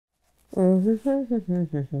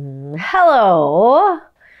Hello.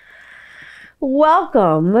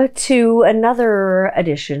 Welcome to another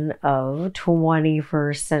edition of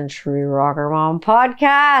 21st Century Rocker Mom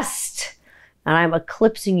Podcast. And I'm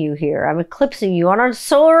eclipsing you here. I'm eclipsing you on our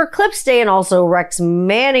solar eclipse day and also Rex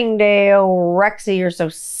Manning Day. Oh, Rexy, you're so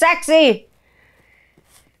sexy.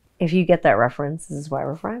 If you get that reference, this is why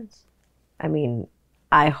we're friends. I mean,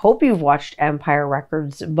 I hope you've watched Empire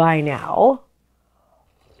Records by now.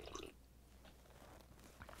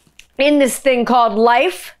 In this thing called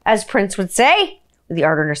life, as Prince would say, the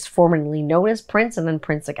artist formerly known as Prince and then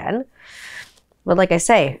Prince again. But like I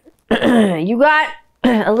say, you got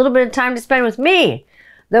a little bit of time to spend with me,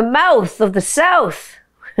 the mouth of the South,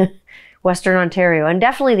 Western Ontario, and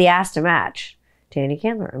definitely the ass to match, Tanny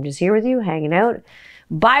Candler. I'm just here with you, hanging out.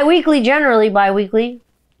 Bi-weekly, generally bi-weekly.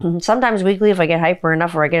 Sometimes weekly if I get hyper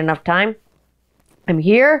enough or I get enough time. I'm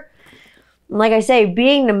here. Like I say,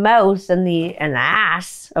 being the mouth and the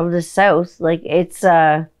ass of the South, like it's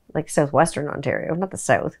like Southwestern Ontario, not the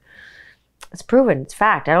South. It's proven. It's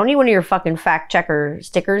fact. I don't need one of your fucking fact checker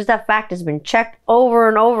stickers. That fact has been checked over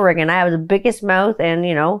and over again. I have the biggest mouth and,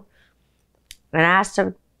 you know, an ass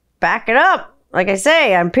to back it up. Like I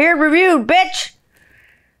say, I'm peer reviewed, bitch.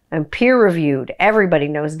 I'm peer reviewed. Everybody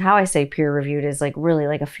knows. And how I say peer reviewed is like really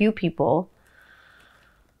like a few people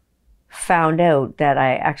found out that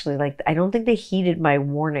I actually I don't think they heeded my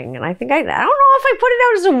warning. And I think I don't know if I put it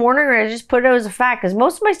out as a warning or I just put it out as a fact, because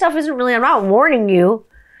most of my stuff isn't really, I'm not warning you.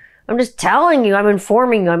 I'm just telling you, I'm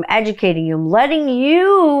informing you, I'm educating you, I'm letting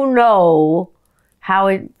you know how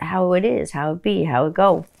it is, how it be, how it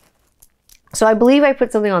go. So I believe I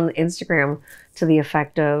put something on Instagram to the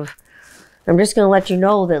effect of, I'm just going to let you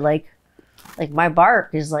know that like my bark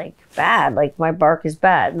is like bad, like my bark is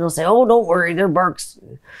bad. And they'll say, oh, don't worry, their bark's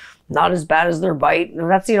not as bad as their bite.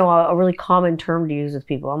 That's, you know, a really common term to use with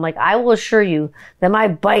people. I'm like, I will assure you that my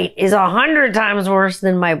bite is 100 times worse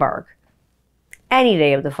than my bark. Any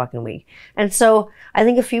day of the fucking week. And so I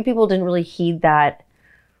think a few people didn't really heed that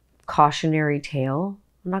cautionary tale.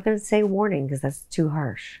 I'm not going to say warning because that's too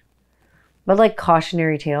harsh. But like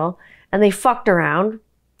cautionary tale. And they fucked around.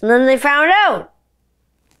 And then they found out.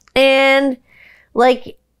 And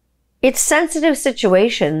like, it's sensitive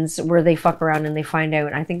situations where they fuck around and they find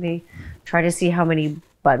out. I think they try to see how many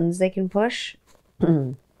buttons they can push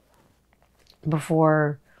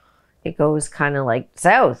before it goes kind of like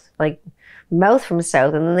south, like mouth from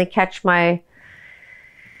south. And then they catch my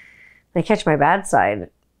bad side.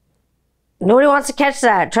 Nobody wants to catch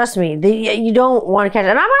that. Trust me. You don't want to catch it.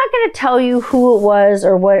 And I'm not going to tell you who it was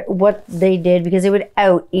or what they did, because it would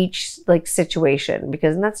out each like situation,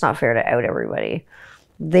 because that's not fair to out everybody.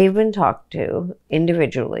 They've been talked to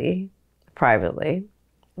individually, privately.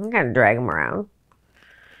 I'm going to drag them around.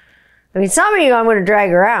 I mean, some of you I'm going to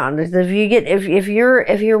drag around. If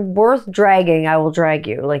you're worth dragging, I will drag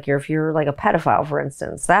you. Like if you're like a pedophile, for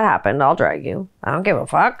instance, that happened, I'll drag you. I don't give a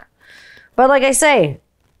fuck. But like I say,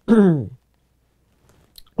 when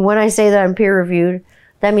I say that I'm peer reviewed,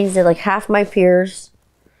 that means that like half my peers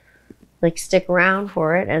like stick around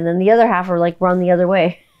for it, and then the other half are like run the other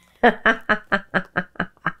way.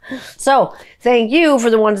 So thank you for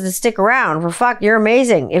the ones that stick around. For fuck, you're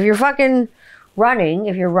amazing. If you're fucking running,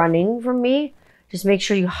 if you're running from me, just make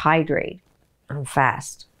sure you hydrate. I'm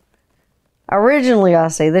fast. Originally, I'll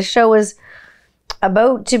say this show was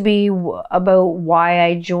about to be about why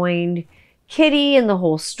I joined Kitty and the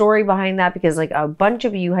whole story behind that, because like a bunch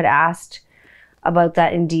of you had asked about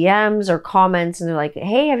that in DMs or comments, and they're like,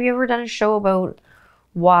 hey, have you ever done a show about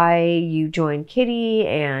why you joined Kitty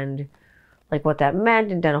and like what that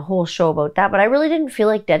meant, and done a whole show about that? But I really didn't feel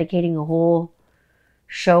like dedicating a whole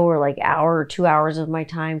show or like hour or 2 hours of my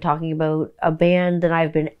time talking about a band that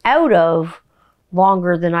I've been out of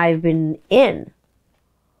longer than I've been in.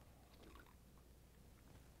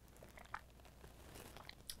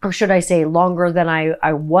 Or should I say longer than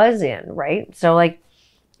I was in, right? So like,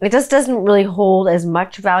 it just doesn't really hold as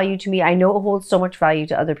much value to me. I know it holds so much value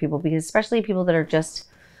to other people, because especially people that are just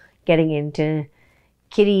getting into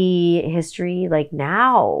Kitty history, like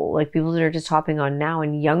now, like people that are just hopping on now,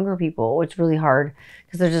 and younger people, it's really hard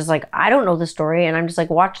because they're just like, I don't know the story, and I'm just like,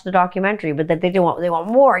 watch the documentary, but that they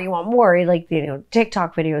want more. You want more, like, you know,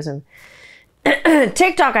 TikTok videos. And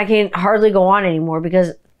TikTok, I can't hardly go on anymore,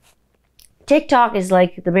 because TikTok is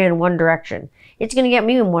like the band One Direction. It's gonna get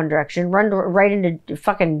me in one direction, run right into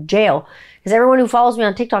fucking jail, because everyone who follows me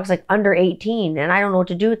on TikTok is like under 18, and I don't know what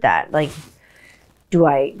to do with that. Like, Do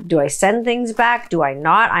I send things back? Do I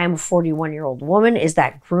not? I am a 41-year-old woman. Is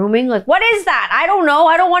that grooming? Like, what is that? I don't know.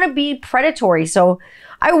 I don't want to be predatory. So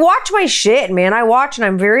I watch my shit, man. I watch and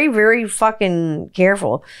I'm very, very fucking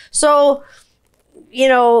careful. So, you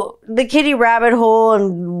know, the kitty rabbit hole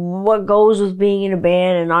and what goes with being in a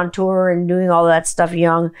band and on tour and doing all that stuff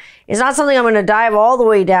young is not something I'm going to dive all the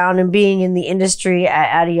way down and being in the industry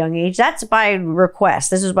at a young age. That's by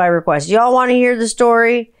request. This is by request. Y'all want to hear the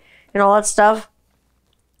story and all that stuff?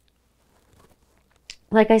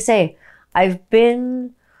 Like I say, I've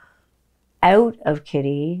been out of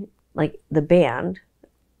Kitty, like the band,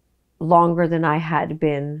 longer than I had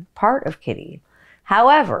been part of Kitty.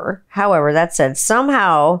 However, that said,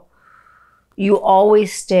 somehow you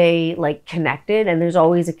always stay like connected, and there's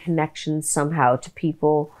always a connection somehow to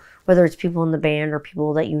people, whether it's people in the band or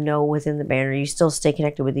people that you know within the band, or you still stay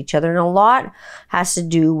connected with each other. And a lot has to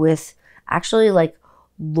do with actually like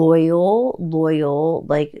loyal,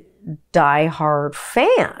 like die-hard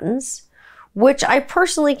fans, which I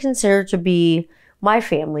personally consider to be my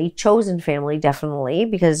family, chosen family, definitely,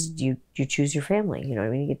 because you choose your family. You know what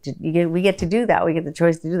I mean? We get to do that. We get the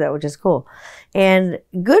choice to do that, which is cool. And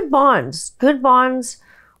good bonds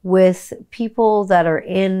with people that are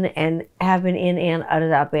in and have been in and out of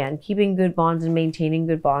that band. Keeping good bonds and maintaining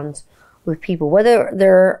good bonds with people, whether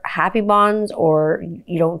they're happy bonds or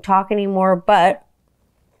you don't talk anymore, but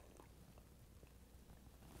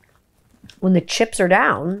when the chips are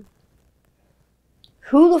down,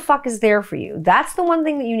 who the fuck is there for you? That's the one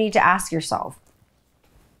thing that you need to ask yourself.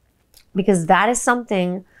 Because that is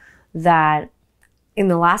something that in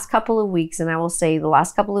the last couple of weeks, and I will say the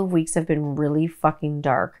last couple of weeks have been really fucking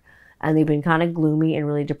dark. And they've been kind of gloomy and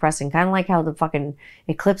really depressing. Kind of like how the fucking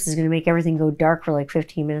eclipse is going to make everything go dark for like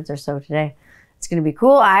 15 minutes or so today. It's going to be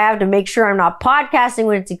cool. I have to make sure I'm not podcasting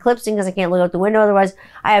when it's eclipsing because I can't look out the window. Otherwise,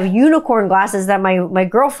 I have unicorn glasses that my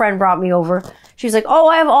girlfriend brought me over. She's like, oh,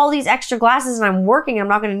 I have all these extra glasses and I'm working. I'm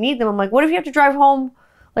not going to need them. I'm like, what if you have to drive home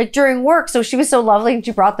like during work? So she was so lovely and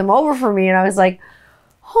she brought them over for me. And I was like,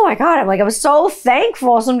 oh my God. I was so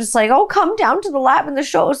thankful. So I'm just like, oh, come down to the lab in the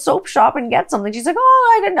soap shop and get something. She's like,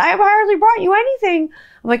 oh, I hardly brought you anything.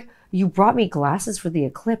 I'm like, you brought me glasses for the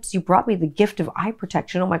eclipse. You brought me the gift of eye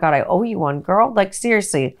protection. Oh my God, I owe you one, girl. Like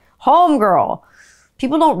seriously, home girl.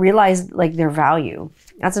 People don't realize like their value.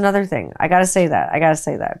 That's another thing. I gotta say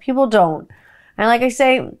that. People don't. And like I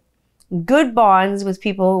say, good bonds with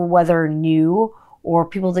people, whether new or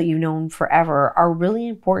people that you've known forever, are really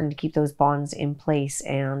important to keep those bonds in place.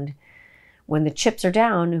 And when the chips are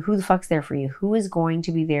down, who the fuck's there for you? Who is going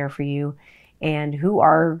to be there for you? And who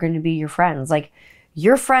are going to be your friends? Like,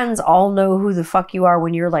 your friends all know who the fuck you are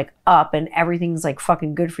when you're like up and everything's like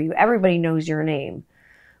fucking good for you. Everybody knows your name.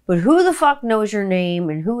 But who the fuck knows your name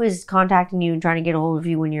and who is contacting you and trying to get a hold of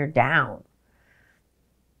you when you're down?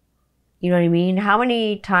 You know what I mean? How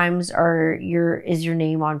many times is your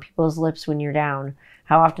name on people's lips when you're down?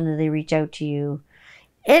 How often do they reach out to you?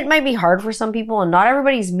 It might be hard for some people, and not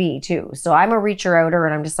everybody's me too. So I'm a reacher outer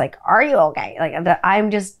and I'm just like, are you okay? Like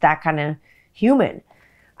I'm just that kind of human.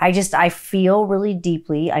 I feel really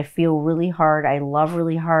deeply. I feel really hard. I love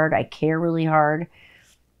really hard. I care really hard.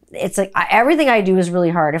 It's like everything I do is really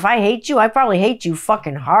hard. If I hate you, I probably hate you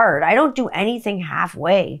fucking hard. I don't do anything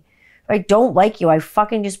halfway. If I don't like you, I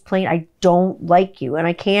fucking just I don't like you. And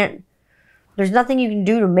I can't, there's nothing you can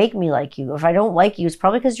do to make me like you. If I don't like you, it's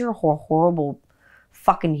probably because you're a horrible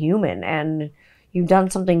fucking human and you've done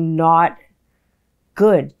something not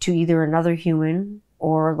good to either another human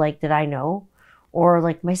or like that I know, or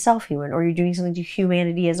like myself human, or you're doing something to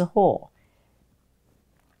humanity as a whole.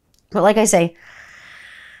 But like I say,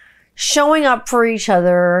 showing up for each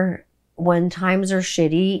other when times are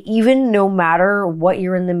shitty, even no matter what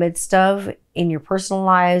you're in the midst of in your personal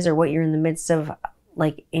lives or what you're in the midst of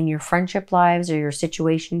like in your friendship lives or your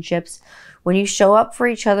situationships, when you show up for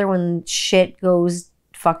each other when shit goes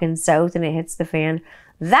fucking south and it hits the fan,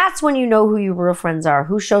 that's when you know who your real friends are,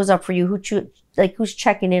 who shows up for you, who's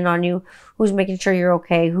checking in on you, who's making sure you're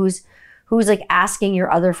okay, who's like asking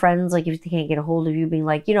your other friends, like if they can't get a hold of you, being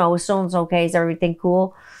like, you know, is so-and-so okay? Is everything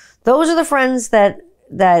cool? Those are the friends that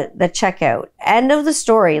check out. End of the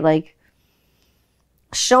story. Like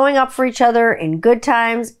showing up for each other in good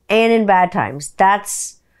times and in bad times.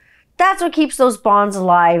 That's what keeps those bonds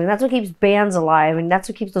alive, and that's what keeps bands alive, and that's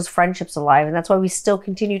what keeps those friendships alive, and that's why we still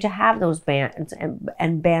continue to have those bands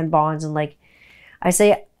and band bonds. And like I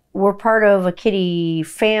say, we're part of a Kitty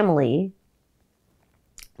family,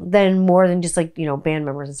 then more than just like, you know, band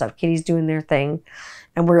members and stuff. Kitty's doing their thing,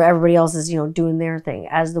 and where everybody else is, you know, doing their thing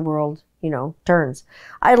as the world, you know, turns.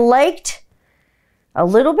 I liked a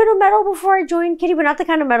little bit of metal before I joined Kitty, but not the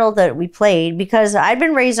kind of metal that we played, because I'd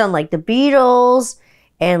been raised on like the Beatles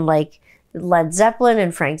and like Led Zeppelin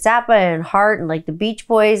and Frank Zappa and Heart and like the Beach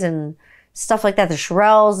Boys and stuff like that, the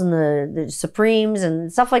Shirelles and the Supremes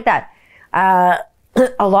and stuff like that. A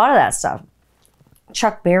lot of that stuff.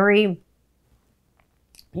 Chuck Berry,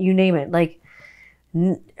 you name it. Like,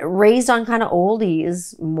 raised on kind of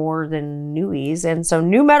oldies more than newies. And so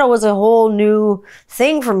new metal was a whole new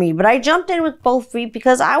thing for me. But I jumped in with both feet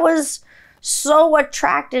because I was so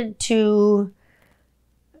attracted to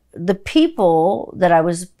the people that I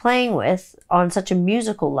was playing with on such a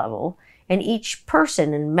musical level. And each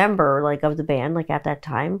person and member like of the band, like at that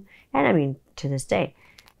time, and I mean to this day,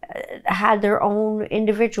 had their own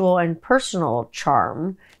individual and personal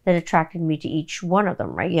charm that attracted me to each one of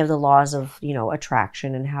them, right? You have the laws of, you know,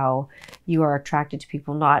 attraction and how you are attracted to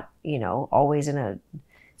people, not, you know, always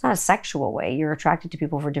it's not a sexual way. You're attracted to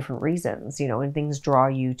people for different reasons, you know, and things draw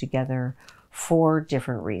you together for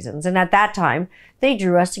different reasons. And at that time, they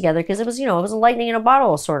drew us together because it was, you know, it was a lightning in a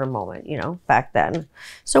bottle sort of moment, you know, back then.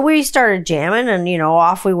 So we started jamming and, you know,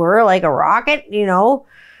 off we were like a rocket, you know,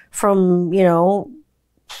 from, you know,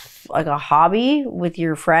 like a hobby with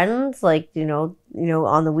your friends, like, you know,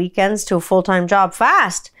 on the weekends to a full-time job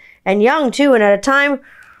fast and young too. And at a time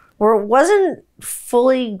where it wasn't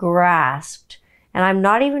fully grasped. And I'm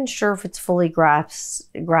not even sure if it's fully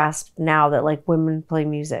grasped now that like women play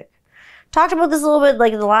music. Talked about this a little bit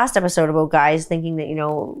like in the last episode about guys thinking that, you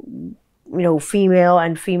know, female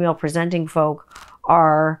and female presenting folk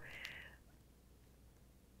are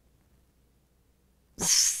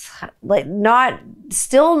like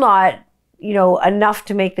still not, you know, enough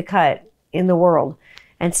to make the cut in the world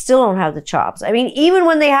and still don't have the chops. I mean, even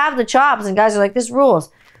when they have the chops and guys are like, this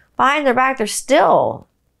rules, behind their back, there's still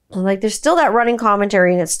that running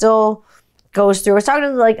commentary and it still goes through. I was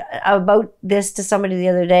talking like about this to somebody the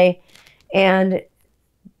other day and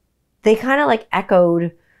they kind of like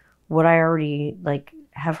echoed what I already like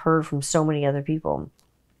have heard from so many other people.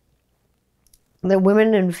 The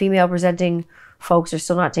women and female presenting folks are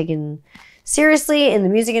still not taken seriously in the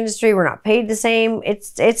music industry. We're not paid the same. It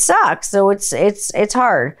sucks. So it's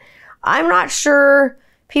hard. I'm not sure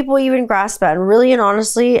people even grasp that. And really and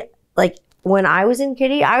honestly, like when I was in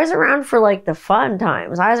Kitty, I was around for like the fun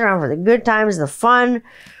times. I was around for the good times, the fun,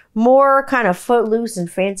 more kind of footloose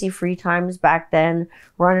and fancy free times back then,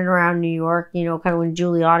 running around New York, you know, kind of when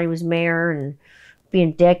Giuliani was mayor and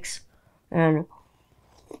being dicks. And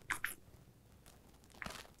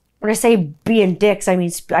when I say being dicks, I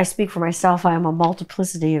mean, I speak for myself. I am a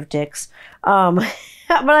multiplicity of dicks. But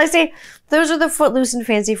I say those are the footloose and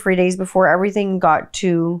fancy free days before everything got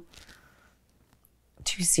too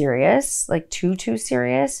serious, like too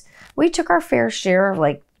serious. We took our fair share of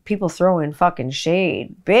like people throwing fucking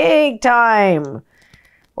shade, big time.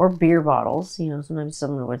 Or beer bottles. You know, sometimes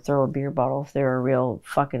someone would throw a beer bottle if they were a real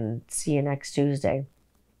fucking see you next Tuesday.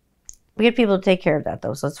 We had people to take care of that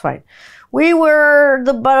though, so that's fine. We were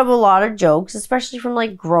the butt of a lot of jokes, especially from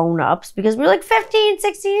like grown-ups, because we were like 15,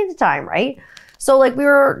 16 at the time, right? So like we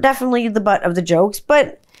were definitely the butt of the jokes,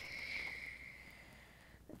 but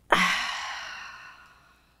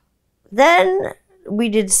then we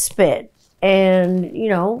did Spit, and you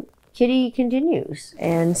know, Kitty continues,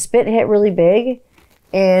 and Spit hit really big,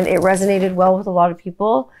 and it resonated well with a lot of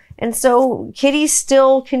people, and so Kitty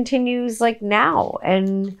still continues like now,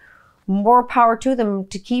 and more power to them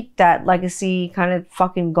to keep that legacy kind of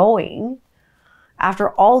fucking going after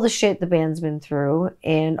all the shit the band's been through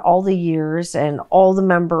and all the years and all the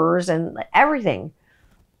members and everything.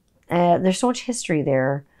 There's so much history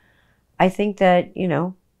there. I think that, you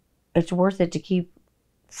know, it's worth it to keep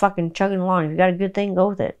fucking chugging along. If you got a good thing, go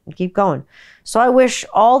with it and keep going. So I wish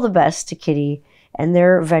all the best to Kitty and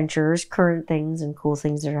their ventures, current things and cool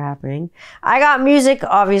things that are happening. I got music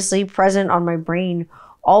obviously present on my brain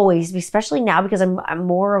always, especially now because I'm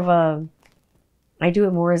more of a, I do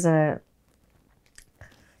it more as a,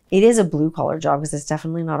 it is a blue collar job because it's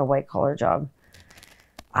definitely not a white collar job.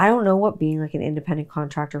 I don't know what being like an independent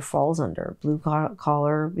contractor falls under. Blue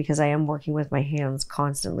collar, because I am working with my hands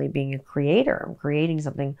constantly, being a creator. I'm creating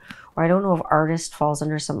something. Or I don't know if artist falls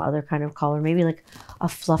under some other kind of collar. Maybe like a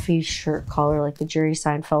fluffy shirt collar, like the Jerry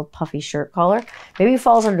Seinfeld puffy shirt collar. Maybe it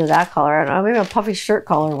falls under that collar. I don't know, maybe a puffy shirt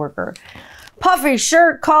collar worker. Puffy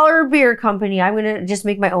shirt collar beard company. I'm going to just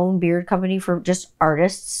make my own beard company for just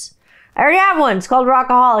artists. I already have one. It's called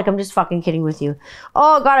Rockaholic. I'm just fucking kidding with you.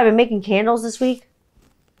 Oh God, I've been making candles this week.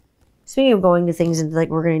 Speaking of going to things like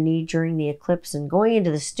we're going to need during the eclipse and going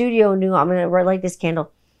into the studio new, I'm going to light this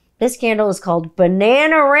candle. This candle is called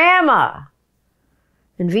Bananarama.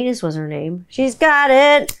 And Venus was her name. She's got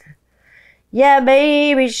it. Yeah,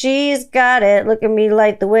 baby, she's got it. Look at me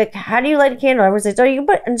light the wick. How do you light a candle? Everyone says, oh, you can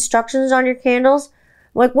put instructions on your candles?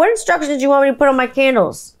 I'm like, what instructions do you want me to put on my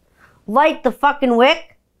candles? Light the fucking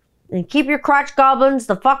wick and keep your crotch goblins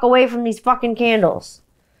the fuck away from these fucking candles.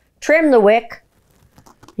 Trim the wick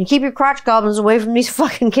and keep your crotch goblins away from these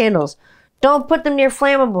fucking candles. Don't put them near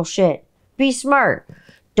flammable shit. Be smart.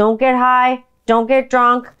 Don't get high. Don't get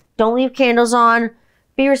drunk. Don't leave candles on.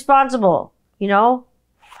 Be responsible. You know?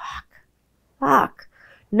 Fuck.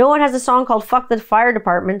 No one has a song called Fuck the Fire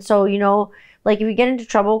Department. So, you know, like if you get into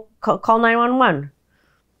trouble, call 911.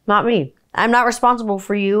 Not me. I'm not responsible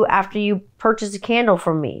for you after you purchase a candle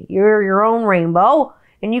from me. You're your own rainbow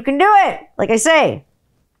and you can do it. Like I say.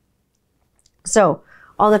 So,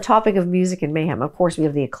 on the topic of music and mayhem, of course, we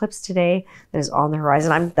have the eclipse today that is on the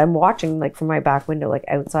horizon. I'm watching like from my back window, like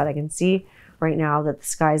outside. I can see right now that the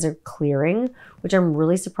skies are clearing, which I'm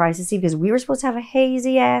really surprised to see because we were supposed to have a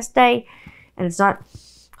hazy ass day. And it's not.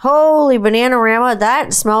 Holy Bananarama,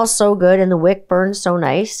 that smells so good and the wick burns so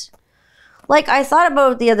nice. Like, I thought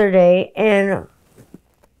about it the other day and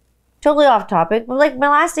totally off topic, but like my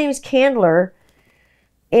last name is Candler.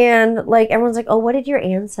 And like everyone's like, oh, what did your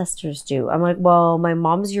ancestors do? I'm like, well, my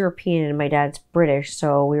mom's European and my dad's British,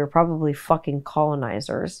 so we were probably fucking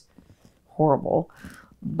colonizers. Horrible.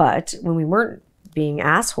 But when we weren't being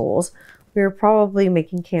assholes, we were probably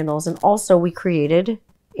making candles. And also we created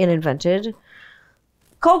and invented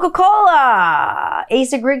Coca-Cola!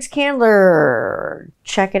 Asa Griggs Candler.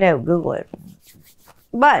 Check it out. Google it.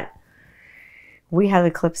 But we have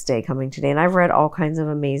Eclipse Day coming today, and I've read all kinds of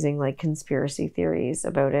amazing like conspiracy theories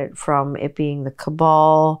about it, from it being the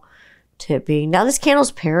cabal to it being... Now this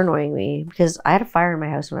candle's paranoying me because I had a fire in my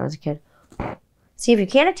house when I was a kid. See, if you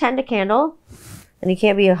can't attend a candle and you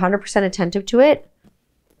can't be 100% attentive to it,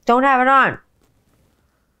 don't have it on.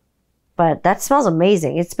 But that smells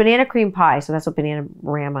amazing. It's banana cream pie, so that's what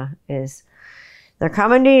Bananarama is. They're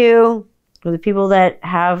coming to you, for the people that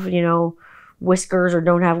have, you know, whiskers or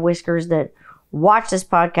don't have whiskers that watch this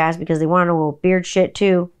podcast because they want to know beard shit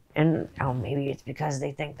too. And oh, maybe it's because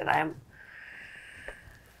they think that I'm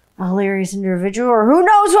a hilarious individual, or who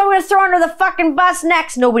knows who I'm going to throw under the fucking bus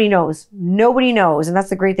next. Nobody knows. Nobody knows. And that's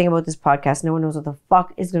the great thing about this podcast. No one knows what the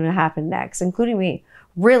fuck is going to happen next, including me.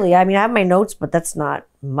 Really, I mean, I have my notes, but that's not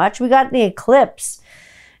much. We got the eclipse.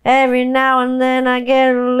 Every now and then I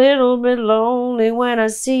get a little bit lonely when I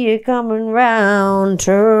see you coming round.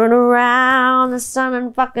 Turn around, the sun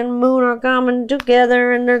and fucking moon are coming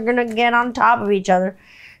together and they're gonna get on top of each other.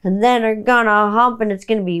 And then they're gonna hump and it's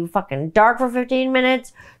gonna be fucking dark for 15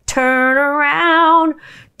 minutes. Turn around.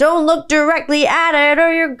 Don't look directly at it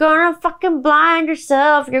or you're gonna fucking blind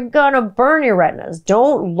yourself. You're gonna burn your retinas.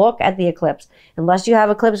 Don't look at the eclipse unless you have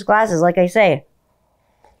eclipse glasses, like I say.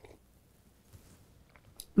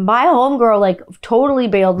 My homegirl like totally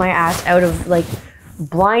bailed my ass out of like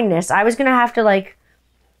blindness. I was gonna have to like,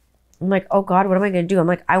 I'm like, oh God, what am I gonna do? I'm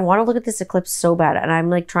like, I want to look at this eclipse so bad, and I'm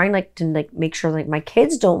like trying like to like make sure like my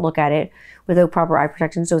kids don't look at it without proper eye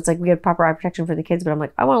protection. So it's like we had proper eye protection for the kids, but I'm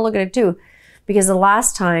like, I want to look at it too, because the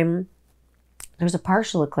last time there was a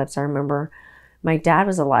partial eclipse, I remember my dad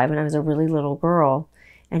was alive and I was a really little girl,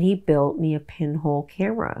 and he built me a pinhole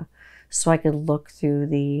camera so I could look through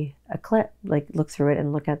the eclipse, like look through it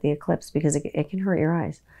and look at the eclipse, because it can hurt your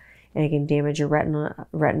eyes and it can damage your retina,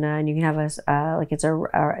 and you can have a like it's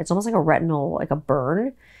almost like a retinal, like a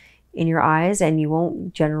burn in your eyes, and you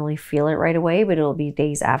won't generally feel it right away, but it'll be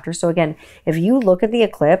days after. So again, if you look at the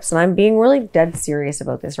eclipse, and I'm being really dead serious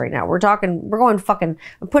about this right now, we're going fucking,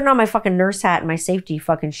 I'm putting on my fucking nurse hat and my safety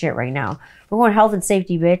fucking shit right now. We're going health and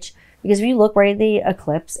safety, bitch, because if you look right at the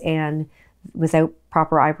eclipse and without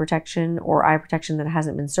proper eye protection, or eye protection that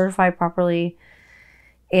hasn't been certified properly,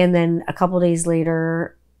 and then a couple days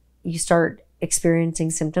later you start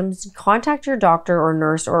experiencing symptoms, contact your doctor or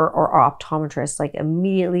nurse or optometrist. Like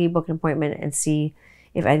immediately book an appointment and see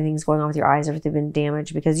if anything's going on with your eyes, or if they've been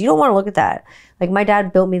damaged, because you don't want to look at that. Like my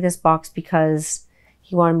dad built me this box because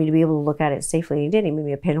he wanted me to be able to look at it safely. He did. He made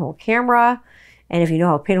me a pinhole camera. And if you know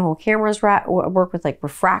how pinhole cameras work with like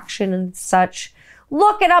refraction and such,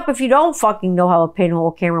 look it up if you don't fucking know how a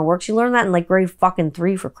pinhole camera works. You learn that in like grade fucking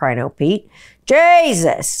 3, for crying out, Pete.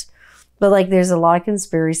 Jesus. But like there's a lot of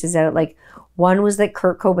conspiracies out. Like one was that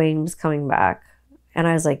Kurt Cobain was coming back. And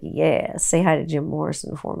I was like, yeah, say hi to Jim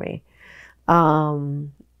Morrison for me.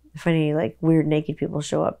 If any like weird naked people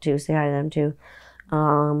show up too, say hi to them too.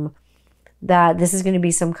 That this is going to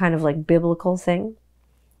be some kind of like biblical thing.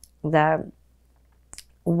 That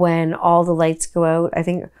when all the lights go out, I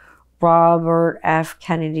think Robert F.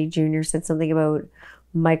 Kennedy Jr. said something about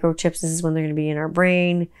microchips. This is when they're going to be in our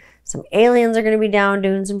brain. Some aliens are going to be down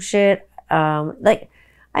doing some shit.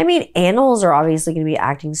 I mean, animals are obviously going to be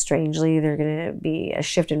acting strangely. They're going to be a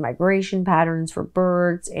shift in migration patterns for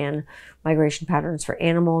birds and migration patterns for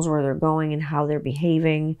animals, where they're going and how they're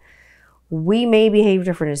behaving. We may behave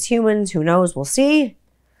different as humans. Who knows? We'll see.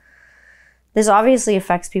 This obviously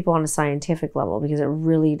affects people on a scientific level, because it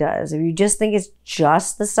really does. If you just think it's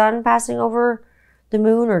just the sun passing over the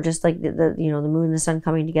moon, or just like the moon and the sun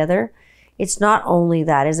coming together, it's not only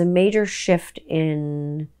that. It's a major shift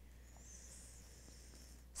in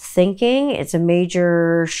thinking. It's a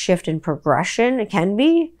major shift in progression. It can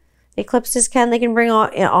be. Eclipses they can bring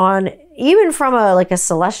on even from a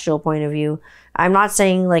celestial point of view. I'm not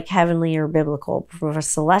saying like heavenly or biblical. From a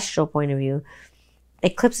celestial point of view,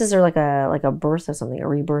 eclipses are like a birth of something, a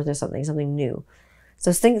rebirth of something new.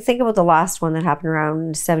 So think about the last one that happened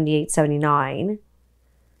around 78, 79.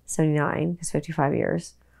 79 is 55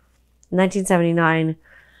 years. 1979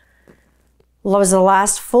 was the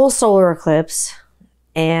last full solar eclipse.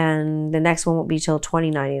 And the next one won't be till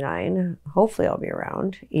 2099. Hopefully I'll be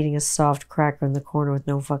around, eating a soft cracker in the corner with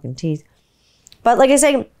no fucking teeth. But like I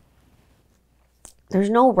say, there's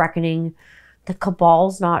no reckoning. The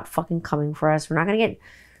cabal's not fucking coming for us. We're not going to get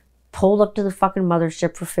pulled up to the fucking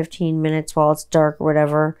mothership for 15 minutes while it's dark or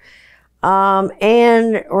whatever.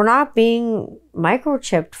 And we're not being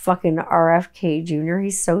microchipped, fucking RFK Jr.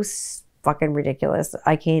 He's so fucking ridiculous.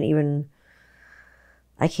 I can't even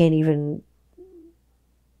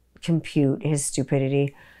compute his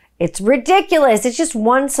stupidity. It's ridiculous. It's just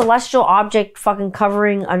one celestial object fucking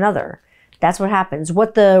covering another. That's what happens.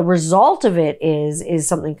 What the result of it is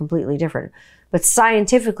something completely different. But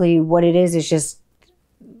scientifically, what it is just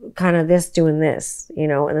kind of this doing this, and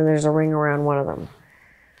then there's a ring around one of them.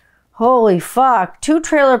 Holy fuck. 2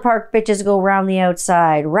 trailer park bitches go round the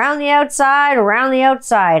outside. Round the outside, around the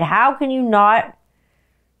outside. How do you not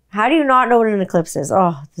know what an eclipse is?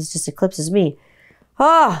 Oh, this just eclipses me.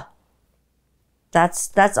 Oh,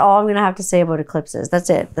 that's all I'm going to have to say about eclipses. That's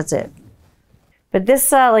it. But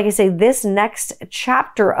this, like I say, this next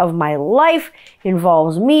chapter of my life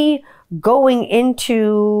involves me going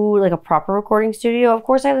into like a proper recording studio. Of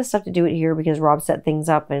course, I have this stuff to do it here because Rob set things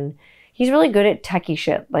up and he's really good at techie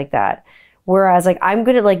shit like that. Whereas like I'm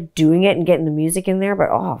good at like doing it and getting the music in there, but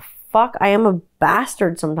oh fuck, I am a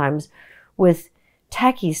bastard sometimes with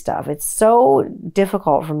techie stuff. It's so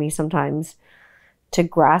difficult for me sometimes to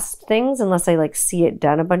grasp things unless I like see it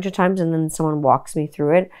done a bunch of times and then someone walks me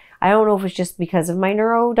through it. I don't know if it's just because of my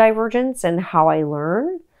neurodivergence and how I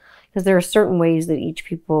learn, because there are certain ways that each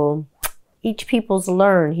people's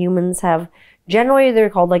learn. Humans have, generally they're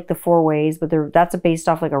called like the 4 ways, but that's based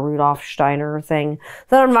off like a Rudolf Steiner thing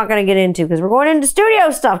that I'm not going to get into because we're going into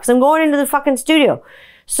studio stuff, because I'm going into the fucking studio.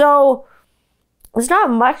 So there's not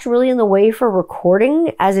much really in the way for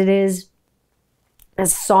recording as it is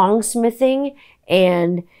as songsmithing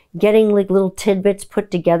and getting like little tidbits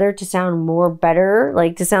put together to sound better,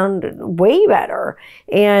 like to sound way better.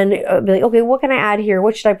 And be like, okay, what can I add here?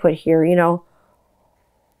 What should I put here?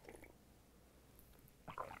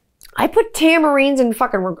 I put tamarines and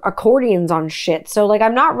fucking accordions on shit. So like,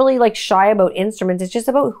 I'm not really like shy about instruments. It's just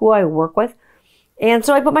about who I work with. And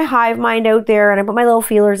so I put my hive mind out there and I put my little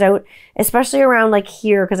feelers out, especially around like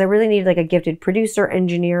here, because I really need like a gifted producer,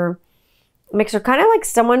 engineer, mixer, kind of like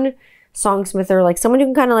someone, songsmither, like someone who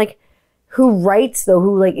can kind of like, who writes though,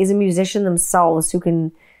 who like is a musician themselves, who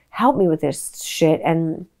can help me with this shit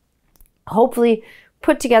and hopefully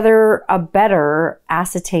put together a better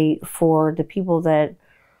acetate for the people that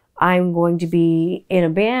I'm going to be in a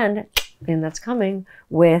band, and that's coming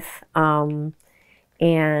with, and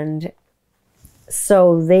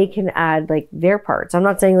so they can add like their parts. I'm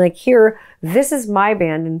not saying like, here, this is my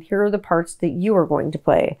band and here are the parts that you are going to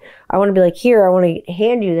play. I want to be like, here, I want to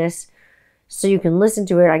hand you this so you can listen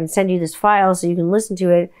to it. I can send you this file so you can listen to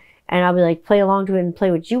it, and I'll be like, play along to it and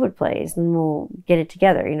play what you would play, and then we'll get it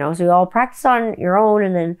together, So you all practice on your own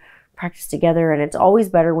and then practice together, and it's always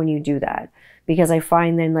better when you do that, because I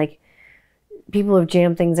find then like people have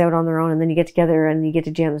jammed things out on their own and then you get together and you get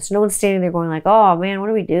to jam. So no one's standing there going like, oh man, what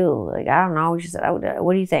do we do? Like, I don't know. We just,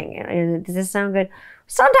 what do you think? And does this sound good?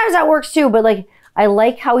 Sometimes that works too, but like, I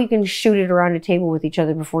like how you can shoot it around a table with each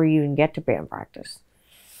other before you even get to band practice.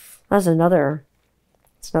 It's another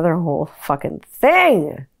whole fucking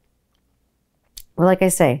thing. Well, like I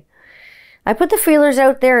say, I put the feelers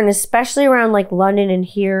out there, and especially around like London and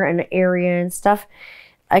here and the area and stuff,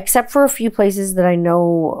 except for a few places that I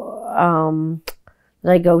know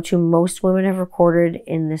that I go to. Most women have recorded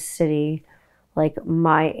in this city, like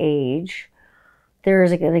my age. There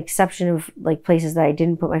is like an exception of like places that I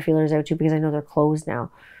didn't put my feelers out to because I know they're closed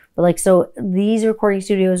now. But like, so these recording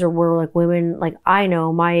studios are where like women, like I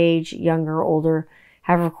know my age, younger, older,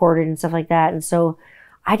 have recorded and stuff like that. And so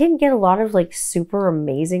I didn't get a lot of like super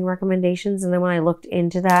amazing recommendations. And then when I looked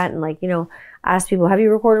into that and like, you know, asked people, have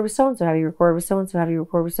you recorded with so-and-so? Have you recorded with so-and-so? Have you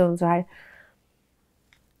recorded with so-and-so?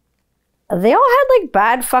 They all had like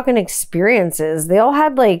bad fucking experiences. They all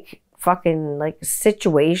had like fucking like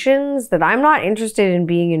situations that I'm not interested in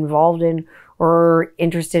being involved in or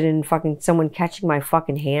interested in fucking someone catching my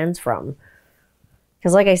fucking hands from.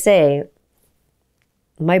 Because like I say,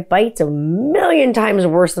 my bite's a million times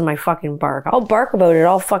worse than my fucking bark. I'll bark about it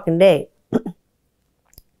all fucking day. But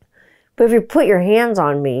if you put your hands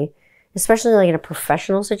on me, especially like in a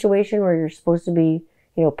professional situation where you're supposed to be,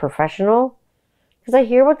 you know, professional, because I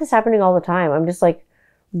hear about this happening all the time. I'm just like,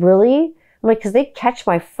 really? I'm like, because they catch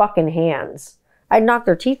my fucking hands. I'd knock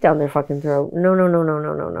their teeth down their fucking throat. No, no, no, no,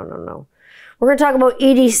 no, no, no, no, no. We're going to talk about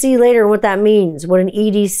EDC later and what that means, what an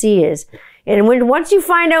EDC is. And once you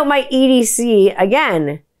find out my EDC,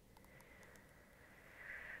 again,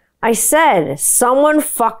 I said, someone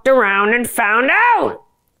fucked around and found out.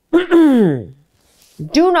 Do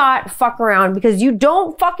not fuck around because you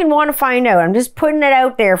don't fucking want to find out. I'm just putting it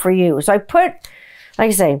out there for you. So like I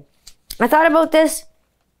say, I thought about this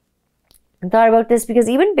because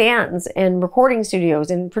even bands and recording studios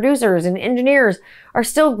and producers and engineers are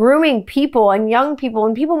still grooming people and young people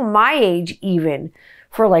and people my age even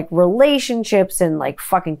for like relationships and like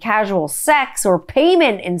fucking casual sex or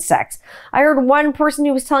payment in sex. I heard one person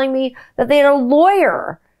who was telling me that they had a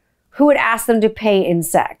lawyer who would ask them to pay in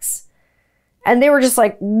sex. And they were just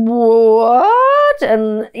like, what?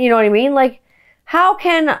 And you know what I mean? Like, how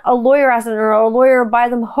can a lawyer ask them or a lawyer buy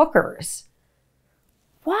them hookers?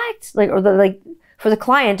 What? Like, or for the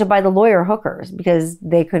client to buy the lawyer hookers because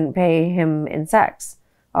they couldn't pay him in sex,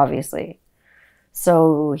 obviously.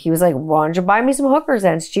 So he was like, why don't you buy me some hookers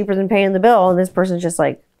then? It's cheaper than paying the bill. And this person's just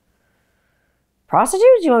like,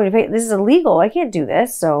 prostitutes? You want me to pay? This is illegal. I can't do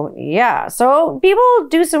this. So yeah. So people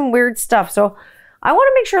do some weird stuff. So I want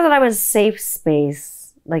to make sure that I'm a safe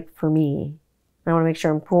space, like for me. I want to make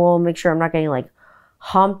sure I'm cool, make sure I'm not getting like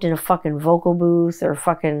humped in a fucking vocal booth or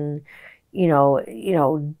fucking,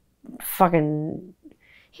 fucking,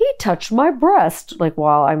 he touched my breast, like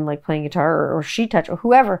while I'm like playing guitar or she touched or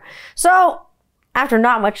whoever. So after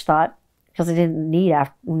not much thought, because I didn't need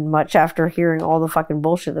much after hearing all the fucking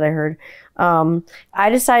bullshit that I heard, I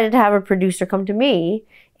decided to have a producer come to me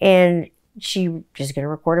and she's going to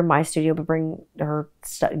record in my studio, but bring her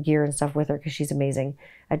gear and stuff with her because she's amazing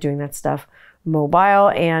at doing that stuff. Mobile,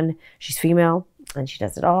 and she's female and she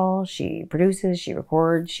does it all. She produces, she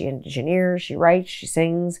records, she engineers, she writes, she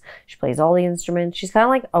sings, she plays all the instruments. She's kind of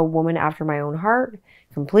like a woman after my own heart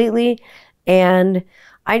completely. And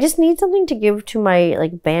I just need something to give to my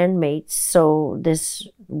like bandmates so this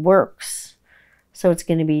works. So it's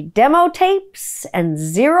going to be demo tapes and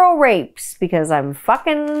 0 rapes because I'm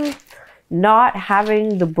fucking not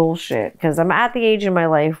having the bullshit, because I'm at the age in my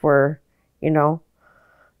life where,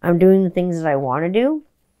 I'm doing the things that I want to do,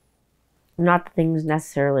 not the things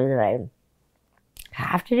necessarily that I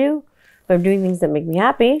have to do, but I'm doing things that make me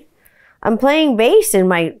happy. I'm playing bass in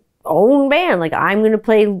my own band. Like, I'm going to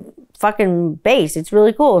play fucking bass. It's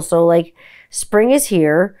really cool. So like, spring is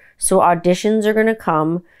here. So auditions are going to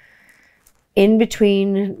come in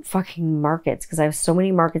between fucking markets, because I have so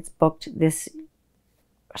many markets booked this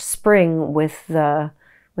spring with the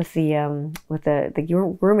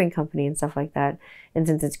grooming company and stuff like that. And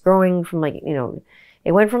since it's growing from like,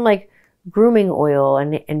 it went from like grooming oil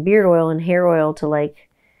and beard oil and hair oil to like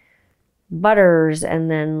butters, and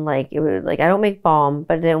then like it was like, I don't make balm,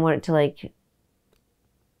 but then went to like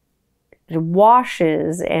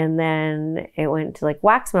washes, and then it went to like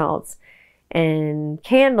wax melts and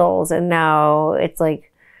candles, and now it's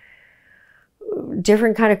like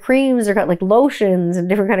different kind of creams are got like lotions, and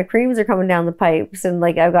different kind of creams are coming down the pipes, and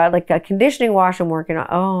like I've got like a conditioning wash I'm working on.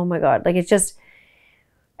 Oh my god, like it's just,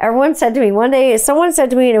 everyone said to me one day, someone said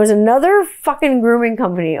to me, and it was another fucking grooming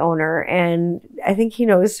company owner, and I think he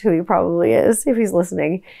knows who he probably is if he's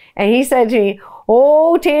listening, and he said to me,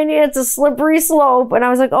 oh Tanya, it's a slippery slope. And I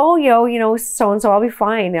was like, oh so and so, I'll be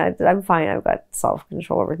fine. I'm fine, I've got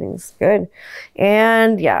self-control, everything's good.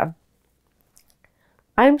 And yeah,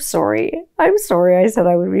 I'm sorry I said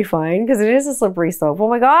I would be fine, because it is a slippery slope. Oh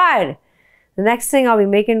my god, the next thing I'll be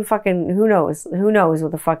making fucking, who knows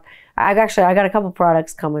what the fuck. I got a couple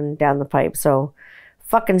products coming down the pipe, so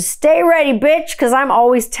fucking stay ready, bitch, because I'm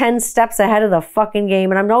always 10 steps ahead of the fucking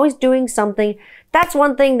game, and I'm always doing something. That's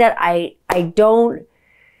one thing that I don't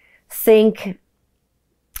think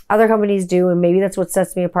Other companies do, and maybe that's what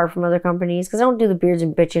sets me apart from other companies, because I don't do the beards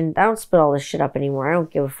and bitching. I don't spit all this shit up anymore. I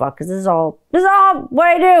don't give a fuck, because this is all what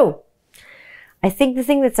I do. I think the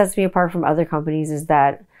thing that sets me apart from other companies is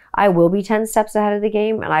that I will be 10 steps ahead of the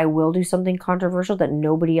game, and I will do something controversial that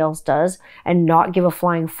nobody else does and not give a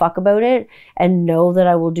flying fuck about it and know that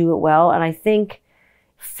I will do it well. And I think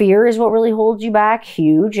fear is what really holds you back,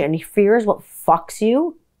 huge, and fear is what fucks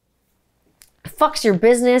you. Fucks your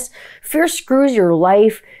business. Fear screws your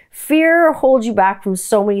life. Fear holds you back from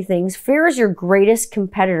so many things. Fear is your greatest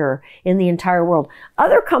competitor in the entire world.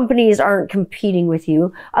 Other companies aren't competing with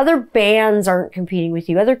you. Other bands aren't competing with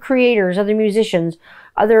you. Other creators, other musicians,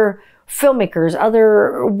 other filmmakers,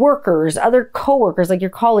 other workers, other coworkers, like your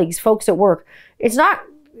colleagues, folks at work. It's not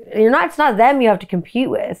them you have to compete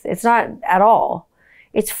with. It's not at all.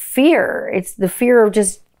 It's fear. It's the fear of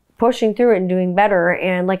just pushing through it and doing better.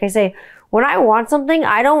 And like I say, when I want something,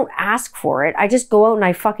 I don't ask for it. I just go out and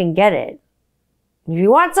I fucking get it. If you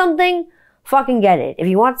want something, fucking get it. If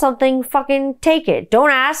you want something, fucking take it. Don't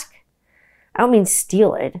ask. I don't mean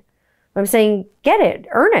steal it. I'm saying get it,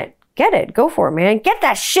 earn it, get it, go for it, man. Get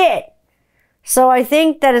that shit. So I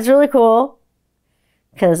think that it's really cool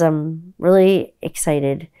because I'm really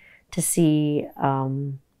excited to see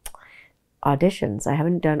auditions. I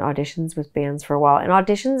haven't done auditions with bands for a while. And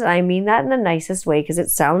auditions, I mean that in the nicest way because it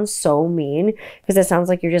sounds so mean because it sounds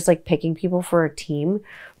like you're just like picking people for a team.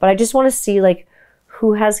 But I just want to see like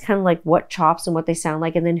who has kind of like what chops and what they sound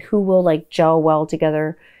like and then who will like gel well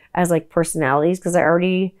together as like personalities because I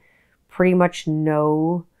already pretty much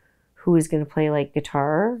know who is going to play like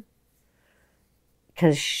guitar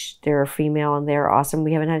because they're a female and they're awesome.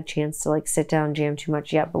 We haven't had a chance to like sit down and jam too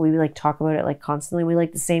much yet, but we like talk about it like constantly. We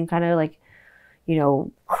like the same kind of like, you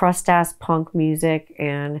know, crust ass punk music.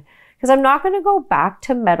 And because I'm not going to go back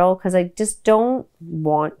to metal because I just don't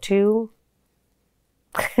want to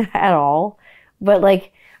at all. But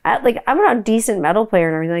like I'm not a decent metal player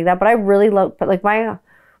and everything like that, but I really love, but like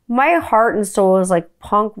my heart and soul is like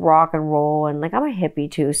punk rock and roll. And like I'm a hippie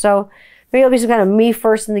too. So maybe it'll be some kind of me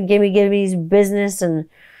first in the gimme's business and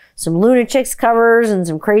some Lunatics covers and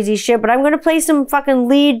some crazy shit. But I'm going to play some fucking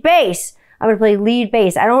lead bass. I'm going to play lead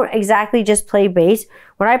bass. I don't exactly just play bass.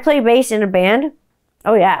 When I play bass in a band,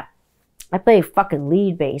 oh yeah, I play fucking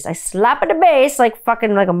lead bass. I slap at the bass like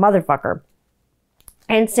fucking like a motherfucker.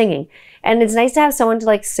 And singing. And it's nice to have someone to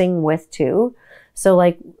like sing with too. So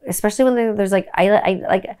like, especially when there's like,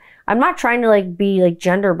 I'm not trying to like be like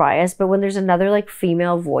gender biased, but when there's another like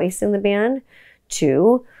female voice in the band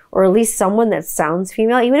too, or at least someone that sounds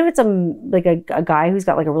female, even if it's a guy who's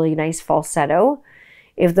got like a really nice falsetto,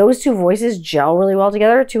 if those two voices gel really well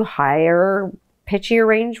together, two higher, pitchier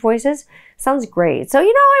range voices, sounds great. So,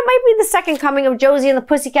 you know, it might be the second coming of Josie and the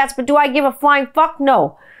Pussycats, but do I give a flying fuck?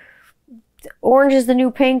 No. Orange is the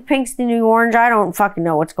new pink, pink's the new orange. I don't fucking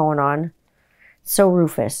know what's going on. So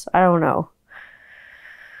Rufus, I don't know.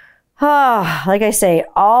 Like I say,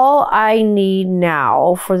 all I need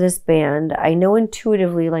now for this band, I know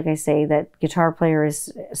intuitively, like I say, that guitar player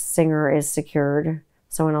singer is secured.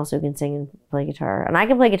 Someone else who can sing and play guitar. And I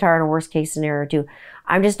can play guitar in a worst case scenario too.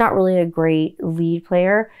 I'm just not really a great lead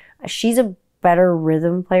player. She's a better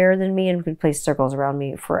rhythm player than me and could play circles around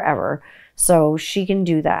me forever. So she can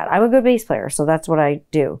do that. I'm a good bass player, so that's what I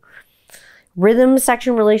do. Rhythm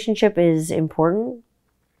section relationship is important.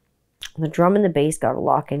 The drum and the bass got to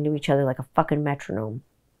lock into each other like a fucking metronome.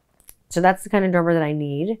 So that's the kind of drummer that I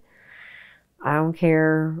need. I don't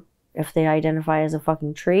care if they identify as a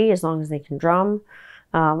fucking tree as long as they can drum.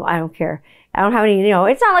 I don't care. I don't have any, you know,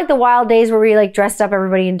 it's not like the wild days where we like dressed up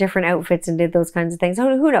everybody in different outfits and did those kinds of things.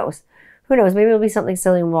 Who knows? Who knows? Maybe it'll be something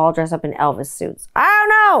silly and we'll all dress up in Elvis suits. I don't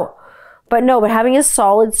know. But no, but having a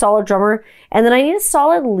solid drummer. And then I need a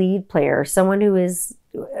solid lead player. Someone who is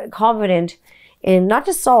confident in, not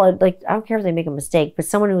just solid, like I don't care if they make a mistake, but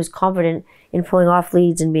someone who is confident in pulling off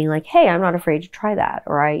leads and being like, hey, I'm not afraid to try that.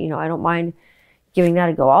 Or I don't mind giving that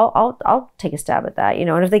a go. I'll take a stab at that, you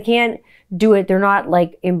know. And if they can't do it, they're not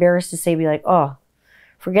like embarrassed to say, be like, oh,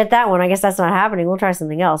 forget that one. I guess that's not happening. We'll try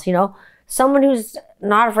something else, you know. Someone who's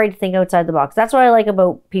not afraid to think outside the box. That's what I like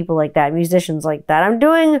about people like that, musicians like that. I'm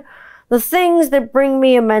doing the things that bring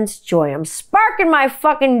me immense joy. I'm sparking my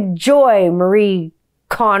fucking joy, Marie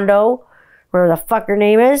Kondo, whatever the fuck her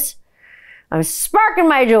name is. I'm sparking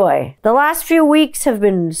my joy. The last few weeks have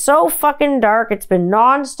been so fucking dark. It's been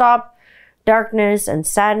nonstop darkness and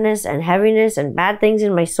sadness and heaviness and bad things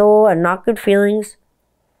in my soul and not good feelings.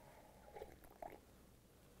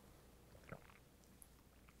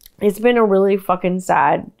 It's been a really fucking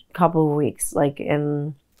sad couple of weeks. Like,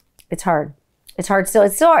 and it's hard. It's hard still.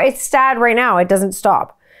 It's sad right now. It doesn't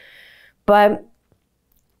stop. But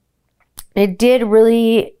it did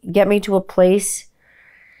really get me to a place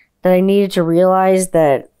that I needed to realize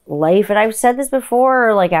that life, and I've said this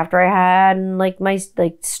before, like after I had like my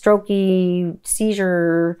like strokey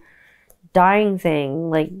seizure dying thing,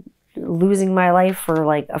 like losing my life for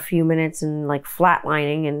like a few minutes and like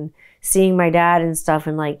flatlining and seeing my dad and stuff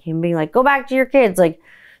and like him being like, go back to your kids, like,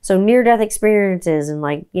 so near death experiences and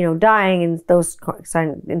like, you know, dying and those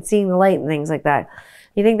and seeing the light and things like that.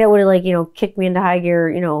 You think that would have like, you know, kicked me into high gear,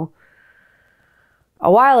 you know, a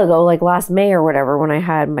while ago, like last May or whatever, when I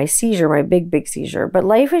had my seizure, my big seizure. But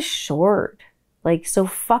life is short. Like, so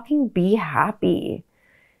fucking be happy.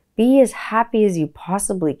 Be as happy as you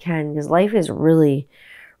possibly can, because life is really,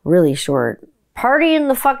 really short. Party in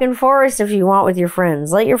the fucking forest if you want with your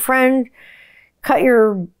friends. Let your friend cut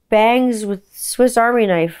your bangs with Swiss Army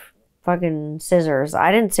knife fucking scissors.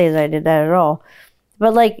 I didn't say that I did that at all.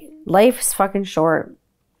 But like, life's fucking short.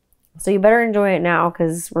 So you better enjoy it now,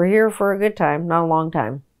 because we're here for a good time, not a long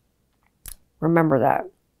time. Remember that.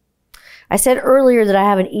 I said earlier that I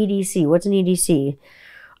have an EDC. What's an EDC?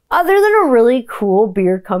 Other than a really cool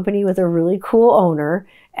beard company with a really cool owner,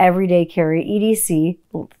 Everyday Carry, EDC.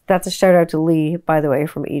 That's a shout out to Lee, by the way,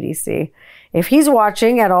 from EDC. If he's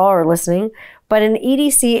watching at all or listening. But an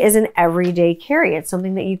EDC is an everyday carry. It's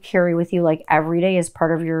something that you carry with you like every day as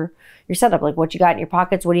part of your setup. Like what you got in your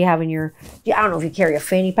pockets, what do you have in your, I don't know if you carry a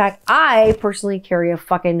fanny pack. I personally carry a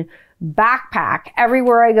fucking backpack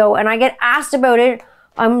everywhere I go, and I get asked about it.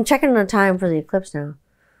 I'm checking the time for the eclipse now.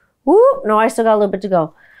 Woo! No, I still got a little bit to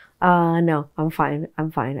go. No, I'm fine. I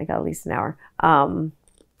got at least an hour.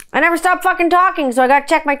 I never stop fucking talking, so I got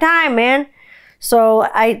to check my time, man. So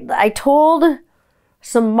I told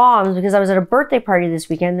some moms, because I was at a birthday party this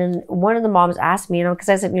weekend, and one of the moms asked me, you know, because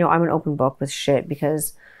I said, you know, I'm an open book with shit,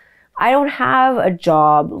 because I don't have a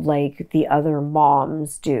job like the other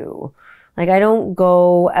moms do. Like, I don't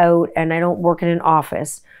go out and I don't work in an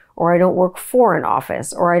office, or I don't work for an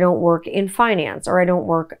office, or I don't work in finance, or I don't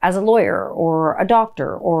work as a lawyer or a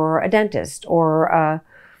doctor or a dentist or a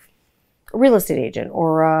real estate agent,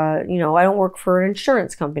 or you know, I don't work for an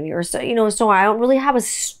insurance company, or so, you know, so I don't really have a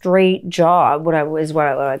straight job, what I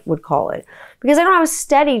would call it, because I don't have a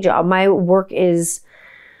steady job. My work is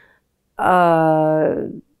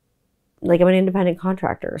like, I'm an independent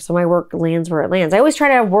contractor, so my work lands where it lands. I always try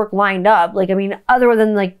to have work lined up. Like, I mean, other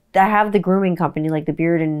than like, I have the grooming company, like the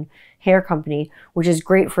beard and hair company, which is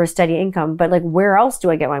great for a steady income, but like, where else do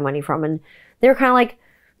I get my money from? And they're kind of like,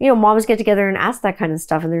 you know, moms get together and ask that kind of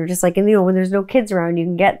stuff, and they're just like, and you know, when there's no kids around, you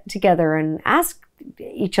can get together and ask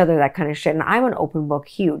each other that kind of shit. And I'm an open book,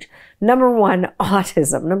 huge. Number 1,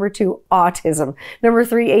 autism. Number 2, autism. Number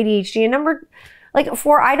 3, ADHD. And number like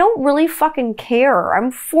 4, I don't really fucking care.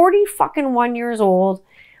 I'm 40 fucking 1 years old.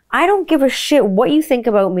 I don't give a shit what you think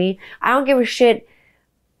about me. I don't give a shit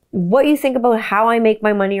what you think about how I make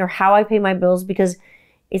my money or how I pay my bills, because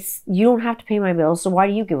you don't have to pay my bills. So why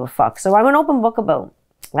do you give a fuck? So I'm an open book about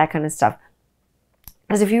that kind of stuff.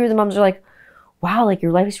 As a few of the moms are like, wow, like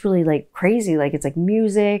your life is really like crazy. Like it's like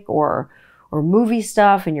music or movie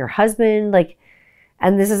stuff, and your husband, like,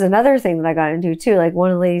 and this is another thing that I got into too. Like, one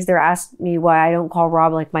of the ladies there asked me why I don't call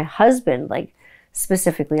Rob like my husband, like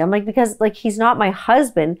specifically. I'm like, because like, he's not my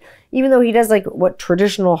husband, even though he does like what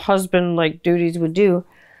traditional husband like duties would do.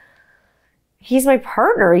 He's my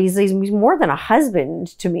partner. He's more than a husband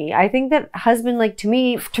to me. I think that husband, like to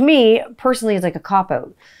me personally, is like a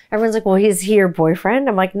cop-out. Everyone's like, well, is he your boyfriend?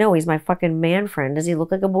 I'm like, no, he's my fucking man friend. Does he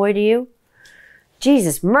look like a boy to you?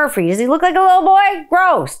 Jesus, Murphy, does he look like a little boy?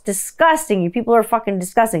 Gross, disgusting. You people are fucking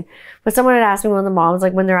disgusting. But someone had asked me, one of the moms,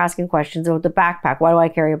 like when they're asking questions about the backpack, why do I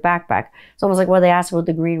carry a backpack? It's almost like, well, they asked about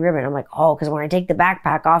the green ribbon. I'm like, oh, because when I take the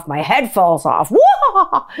backpack off, my head falls off.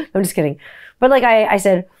 Whoa! I'm just kidding. But like I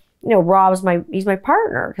said, you know, Rob's he's my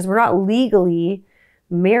partner, because we're not legally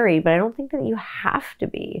married, but I don't think that you have to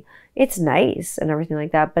be. It's nice and everything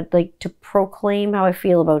like that. But like, to proclaim how I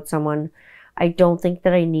feel about someone, I don't think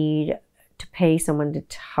that I need to pay someone to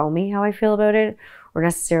tell me how I feel about it, or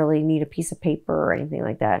necessarily need a piece of paper or anything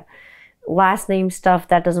like that. Last name stuff,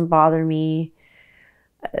 that doesn't bother me.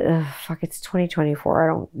 Fuck, it's 2024.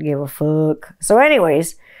 I don't give a fuck. So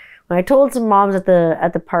anyways, when I told some moms at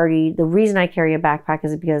the party, the reason I carry a backpack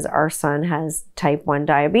is because our son has type 1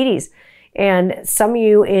 diabetes. And some of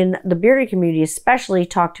you in the bearded community especially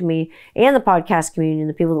talk to me, and the podcast community and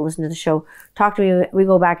the people that listen to the show talk to me. We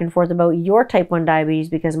go back and forth about your type 1 diabetes,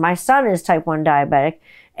 because my son is type 1 diabetic.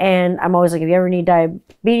 And I'm always like, if you ever need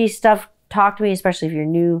diabetes stuff, talk to me, especially if you're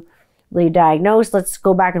newly diagnosed. Let's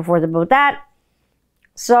go back and forth about that.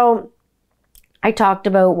 So I talked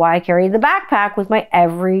about why I carry the backpack with my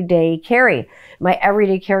everyday carry. My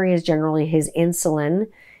everyday carry is generally his insulin,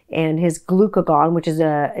 and his glucagon, which is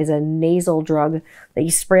a nasal drug that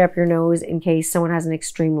you spray up your nose in case someone has an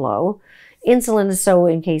extreme low. Insulin is so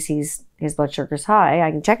in case his blood sugar is high.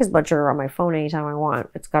 I can check his blood sugar on my phone anytime I want.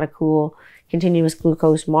 It's got a cool continuous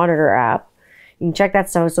glucose monitor app. You can check that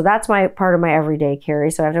stuff. So that's my part of my everyday carry.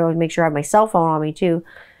 So I have to always make sure I have my cell phone on me too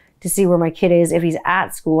to see where my kid is if he's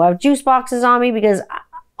at school. I have juice boxes on me because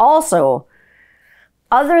also,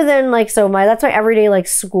 other than like, so that's my everyday like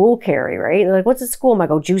school carry, right? Like, what's at school? I'm like,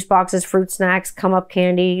 oh, juice boxes, fruit snacks, come up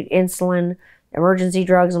candy, insulin, emergency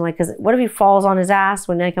drugs. I'm like, because what if he falls on his ass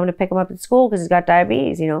when I come to pick him up at school because he's got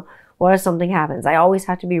diabetes? You know, what if something happens? I always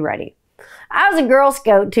have to be ready. I was a Girl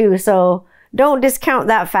Scout too, so don't discount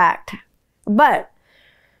that fact. But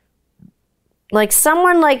like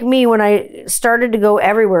someone like me, when I started to go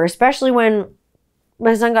everywhere, especially when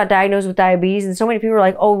my son got diagnosed with diabetes, and so many people were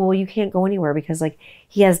like, oh, well, you can't go anywhere because like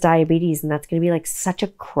he has diabetes and that's going to be like such a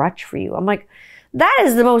crutch for you. I'm like, that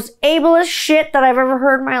is the most ableist shit that I've ever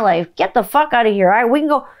heard in my life. Get the fuck out of here.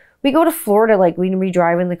 We go to Florida, like we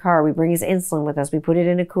drive in the car, we bring his insulin with us, we put it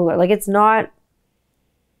in a cooler. Like, it's not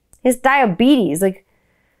his diabetes. Like,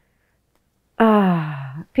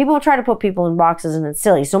 people try to put people in boxes and it's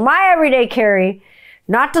silly. So my everyday carry,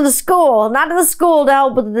 not to the school to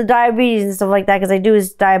help with the diabetes and stuff like that, because I do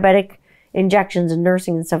his diabetic injections and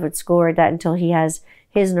nursing and stuff at school like that until he has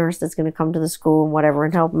his nurse that's going to come to the school and whatever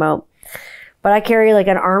and help him out. But I carry like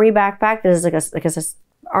an army backpack that is like a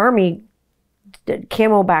army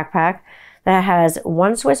camo backpack that has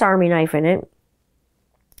one Swiss Army knife in it,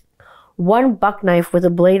 one buck knife with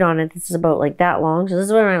a blade on it that's about like that long. So this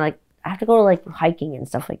is when I have to go to like hiking and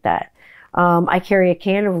stuff like that. I carry a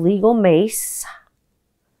can of legal mace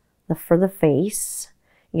for the face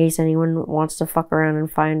in case anyone wants to fuck around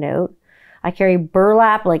and find out. I carry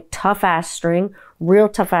burlap, like tough ass string, real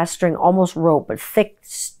tough ass string, almost rope, but thick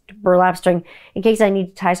burlap string in case I need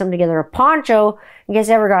to tie something together. A poncho in case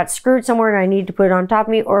I ever got screwed somewhere and I need to put it on top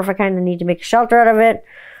of me, or if I kind of need to make a shelter out of it.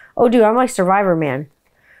 Oh, dude, I'm like Survivor, man.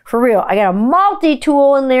 For real. I got a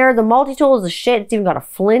multi-tool in there. The multi-tool is the shit. It's even got a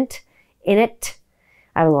flint in it.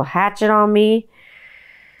 I have a little hatchet on me.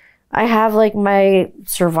 I have like my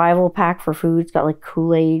survival pack for food. It's got like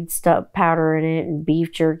Kool-Aid stuff, powder in it, and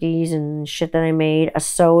beef jerkies and shit that I made. A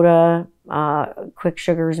soda, quick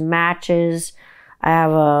sugars, matches. I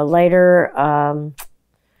have a lighter,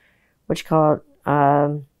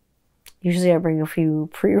 usually I bring a few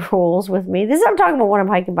pre-rolls with me. This is I'm talking about when I'm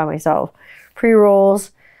hiking by myself.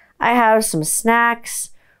 Pre-rolls. I have some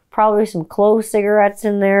snacks, probably some clove cigarettes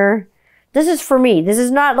in there. This is for me. This is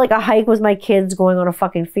not like a hike with my kids going on a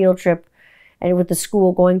fucking field trip and with the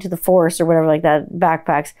school going to the forest or whatever like that,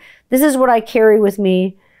 backpacks. This is what I carry with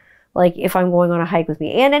me, like if I'm going on a hike with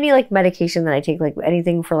me. And any like medication that I take, like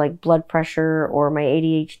anything for like blood pressure or my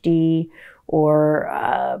ADHD or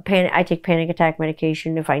I take panic attack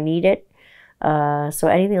medication if I need it. So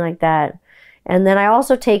anything like that. And then I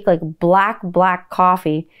also take like black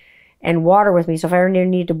coffee and water with me. So if I ever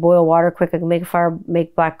need to boil water quick, I can make a fire,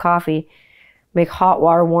 make black coffee, make hot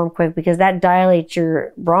water warm quick, because that dilates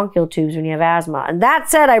your bronchial tubes when you have asthma. And that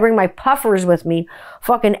said, I bring my puffers with me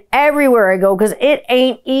fucking everywhere I go, because it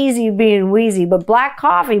ain't easy being wheezy. But black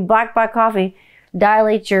coffee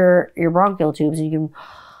dilates your bronchial tubes, and you can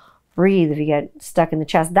breathe if you get stuck in the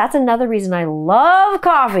chest. That's another reason I love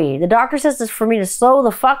coffee. The doctor says it's for me to slow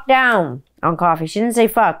the fuck down on coffee. She didn't say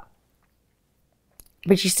fuck,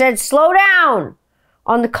 but she said slow down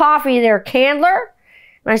on the coffee there, Candler.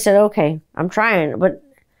 And I said, okay, I'm trying. But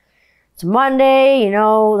it's Monday, you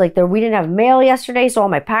know, like we didn't have mail yesterday, so all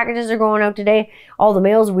my packages are going out today. All the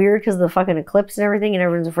mail's weird because of the fucking eclipse and everything, and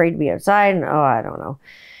everyone's afraid to be outside. And I don't know.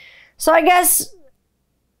 So I guess,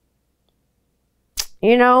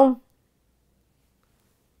 you know,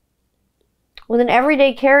 with an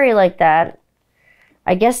everyday carry like that,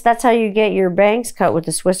 I guess that's how you get your bangs cut with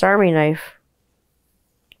the Swiss Army knife.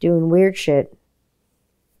 Doing weird shit.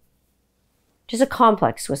 Just a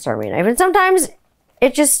complex Swiss Army knife. And sometimes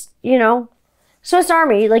it just, you know, Swiss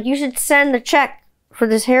Army, like you should send the check for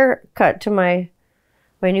this haircut to my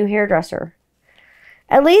new hairdresser.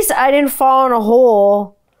 At least I didn't fall in a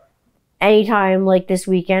hole anytime like this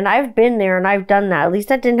weekend. I've been there and I've done that. At least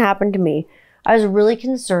that didn't happen to me. I was really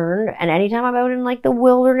concerned. And anytime I'm out in like the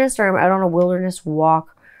wilderness or I'm out on a wilderness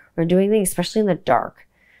walk or doing things, especially in the dark,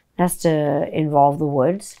 it has to involve the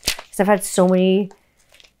woods. Because I've had so many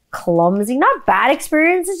clumsy, not bad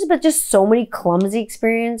experiences, but just so many clumsy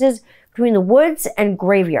experiences between the woods and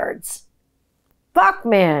graveyards. Fuck,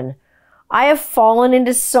 man. I have fallen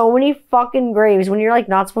into so many fucking graves when you're like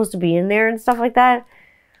not supposed to be in there and stuff like that.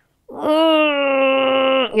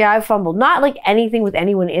 Yeah, I fumbled. Not like anything with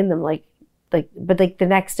anyone in them. Like but like the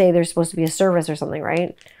next day there's supposed to be a service or something,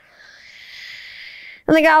 right?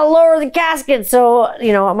 And they gotta lower the casket, so,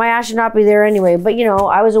 you know, my ass should not be there anyway. But, you know,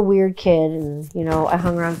 I was a weird kid, and, you know, I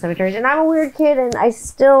hung around cemeteries, and I'm a weird kid, and I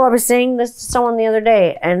was saying this to someone the other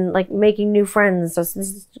day, and, like, making new friends. So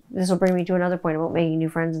this will bring me to another point about making new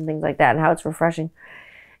friends and things like that, and how it's refreshing.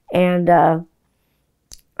 And I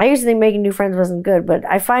used to think making new friends wasn't good, but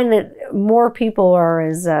I find that more people are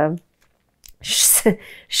as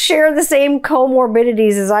share the same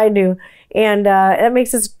comorbidities as I do, and that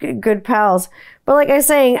makes us good pals. But like I was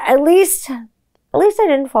saying, at least I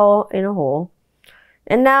didn't fall in a hole.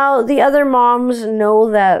 And now the other moms know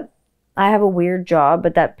that I have a weird job,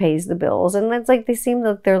 but that pays the bills. And it's like they seem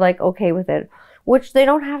that they're like okay with it, which they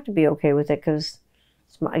don't have to be okay with it, because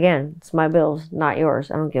it's my bills, not yours.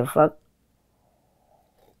 I don't give a fuck.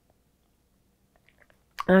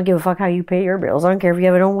 I don't give a fuck how you pay your bills. I don't care if you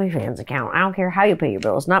have an OnlyFans account. I don't care how you pay your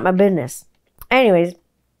bills. Not my business. Anyways,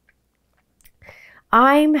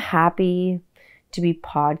 I'm happy to be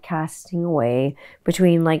podcasting away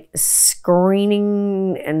between like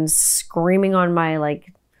screening and screaming on my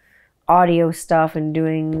like audio stuff and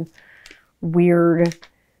doing weird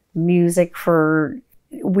music for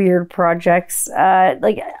weird projects.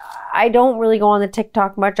 Like I don't really go on the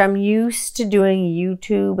TikTok much. I'm used to doing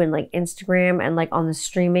YouTube and like Instagram and like on the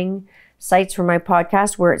streaming sites for my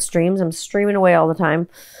podcast where it streams. I'm streaming away all the time.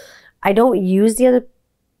 I don't use the other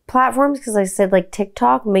platforms because I said like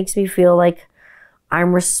TikTok makes me feel like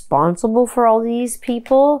I'm responsible for all these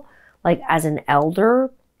people, like as an elder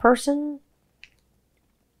person.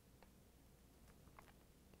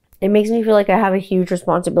 It makes me feel like I have a huge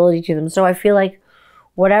responsibility to them. So I feel like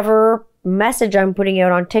whatever message I'm putting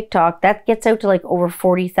out on TikTok, that gets out to like over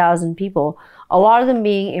 40,000 people. A lot of them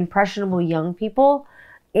being impressionable young people.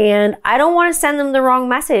 And I don't want to send them the wrong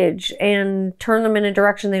message and turn them in a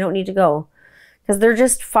direction they don't need to go. Because they're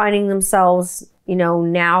just finding themselves, you know,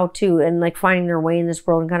 now too, and like finding their way in this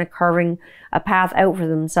world and kind of carving a path out for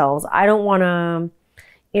themselves. I don't want to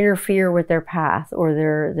interfere with their path or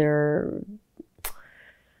their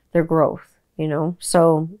growth, you know.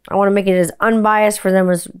 So I want to make it as unbiased for them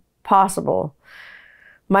as possible.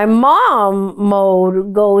 My mom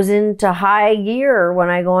mode goes into high gear when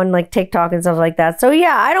I go on like TikTok and stuff like that. So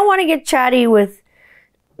yeah, I don't want to get chatty with,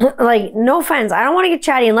 like, no offense, I don't want to get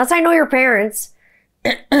chatty unless I know your parents.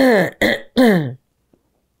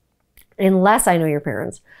 Unless I know your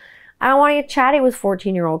parents. I don't want to get chatty with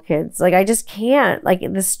 14-year-old kids. Like, I just can't. Like,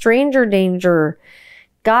 the stranger danger.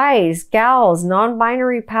 Guys, gals,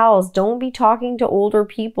 non-binary pals, don't be talking to older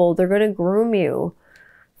people. They're going to groom you.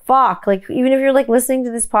 Fuck. Like, even if you're, like, listening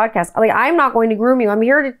to this podcast, like, I'm not going to groom you. I'm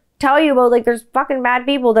here to tell you about, like, there's fucking bad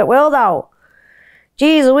people that will, though.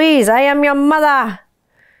 Jeez Louise, I am your mother.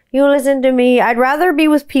 You listen to me. I'd rather be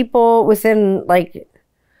with people within, like,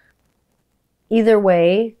 either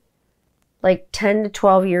way, like 10 to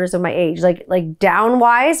 12 years of my age. Like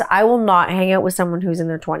down-wise, I will not hang out with someone who's in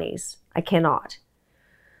their 20s. I cannot.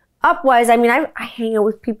 Up-wise, I mean, I hang out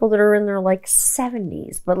with people that are in their, like,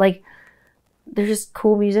 70s. But, like, they're just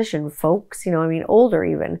cool musician folks, you know, I mean, older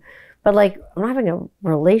even. But, like, I'm not having a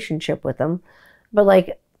relationship with them. But,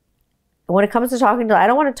 like, when it comes to talking to, I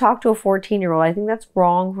don't want to talk to a 14-year-old. I think that's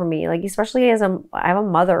wrong for me. Like, especially as I'm a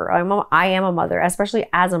mother. I am a mother, especially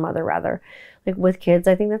as a mother, rather. Like, with kids,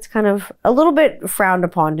 I think that's kind of a little bit frowned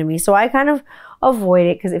upon to me. So I kind of avoid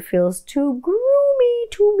it because it feels too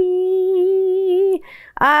groomy to me.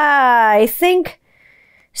 I think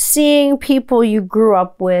seeing people you grew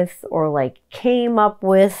up with or, like, came up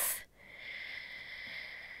with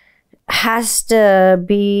has to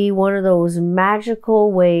be one of those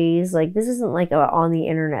magical ways. Like, this isn't like a on the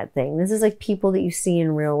internet thing. This is like people that you see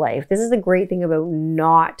in real life. This is the great thing about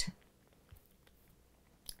not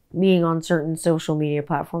being on certain social media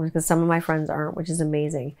platforms, because some of my friends aren't, which is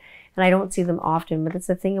amazing. And I don't see them often, but it's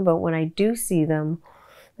the thing about when I do see them,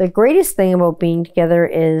 the greatest thing about being together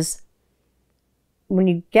is when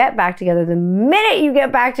you get back together, the minute you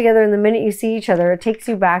get back together and the minute you see each other, it takes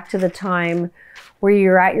you back to the time where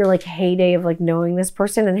you're at your, like, heyday of, like, knowing this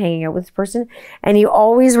person and hanging out with this person. And you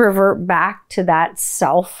always revert back to that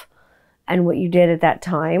self and what you did at that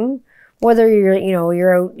time. Whether you're, you know,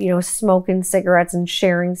 you're out, you know, smoking cigarettes and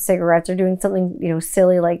sharing cigarettes or doing something, you know,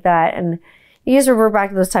 silly like that. And you just revert back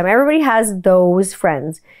to those times. Everybody has those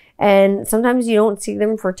friends. And sometimes you don't see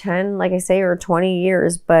them for 10, like I say, or 20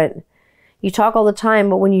 years, but you talk all the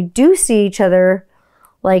time. But when you do see each other,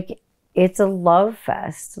 like, it's a love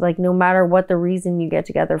fest. Like, no matter what the reason you get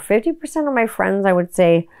together. 50% of my friends, I would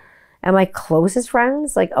say, and my closest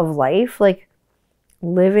friends, like, of life, like,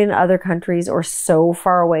 live in other countries or so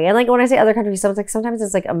far away. And like when I say other countries, sometimes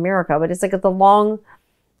it's like America, but it's like the long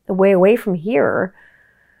way away from here.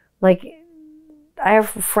 Like I have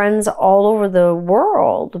friends all over the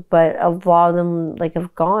world, but a lot of them like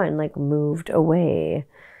have gone, like moved away.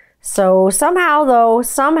 So somehow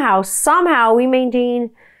we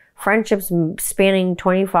maintain friendships spanning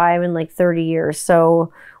 25 and like 30 years.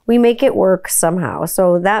 So we make it work somehow.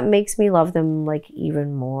 So that makes me love them like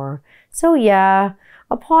even more. So yeah,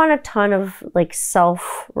 upon a ton of like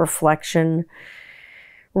self-reflection,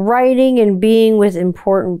 writing and being with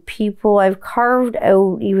important people, I've carved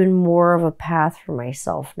out even more of a path for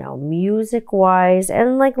myself now, music-wise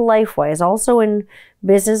and like life-wise. Also in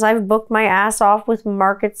business, I've booked my ass off with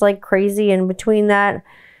markets like crazy, and between that,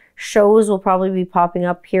 shows will probably be popping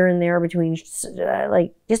up here and there between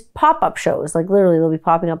like just pop-up shows. Like literally they'll be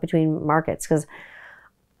popping up between markets, because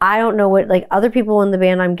I don't know what, like other people in the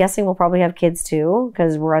band, I'm guessing will probably have kids too,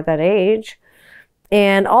 because we're at that age.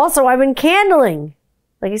 And also I've been candling,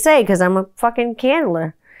 like I say, because I'm a fucking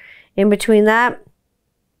candler. In between that,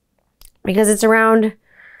 because it's around,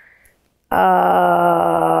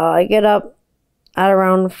 I get up at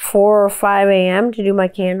around 4 or 5 a.m. to do my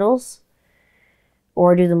candles,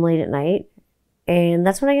 or do them late at night. And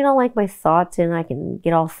that's when I get all like my thoughts in. I can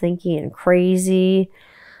get all thinky and crazy.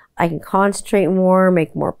 I can concentrate more,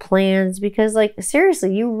 make more plans, because like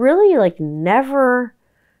seriously, you really like never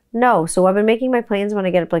know. So I've been making my plans when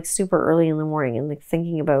I get up like super early in the morning and like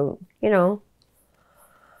thinking about, you know,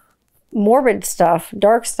 morbid stuff,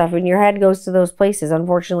 dark stuff, and your head goes to those places.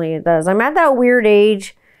 Unfortunately, it does. I'm at that weird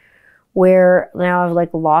age where now I've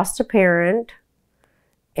like lost a parent,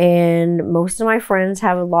 and most of my friends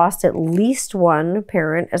have lost at least one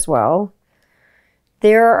parent as well.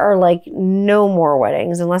 There are like no more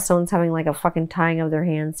weddings unless someone's having like a fucking tying of their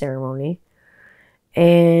hand ceremony.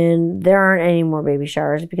 And there aren't any more baby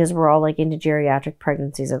showers because we're all like into geriatric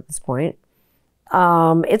pregnancies at this point.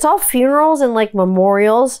 It's all funerals and like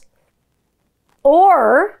memorials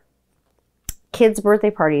or kids'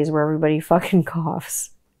 birthday parties where everybody fucking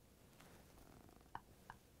coughs.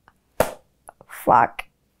 Fuck.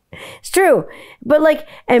 It's true. But like,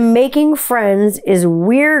 and making friends is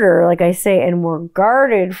weirder, like I say, and more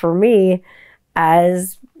guarded for me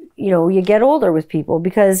as, you know, you get older with people,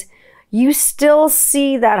 because you still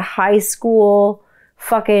see that high school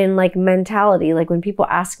fucking like mentality. Like when people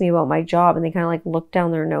ask me about my job and they kind of like look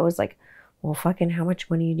down their nose like, well, fucking how much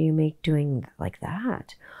money do you make doing like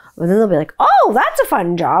that? And then they'll be like, oh, that's a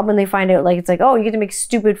fun job. When they find out like, it's like, oh, you get to make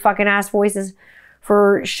stupid fucking ass voices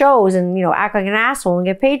for shows and, you know, act like an asshole and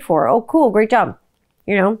get paid for it. Oh, cool. Great job.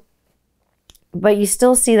 You know, but you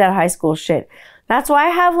still see that high school shit. That's why I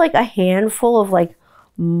have like a handful of like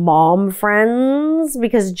mom friends,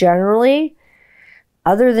 because generally,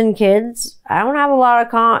 other than kids, I don't have a lot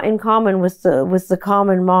of in common with the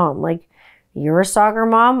common mom. Like, you're a soccer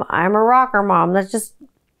mom, I'm a rocker mom. It's,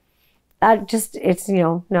 you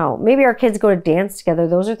know, no. Maybe our kids go to dance together.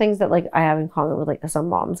 Those are things that like I have in common with like some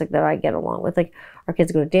moms, like that I get along with. Like our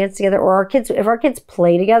kids go to dance together, or if our kids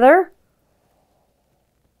play together,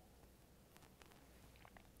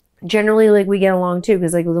 generally like we get along too,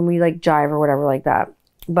 because like when we like jive or whatever like that.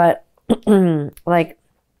 But like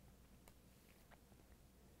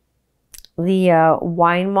the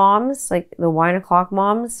wine moms, like the wine o'clock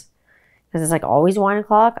moms, because it's like always wine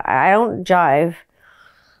o'clock, I don't jive,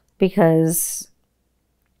 because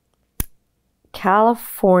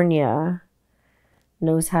California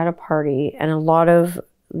knows how to party, and a lot of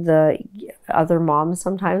the other moms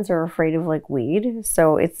sometimes are afraid of like weed.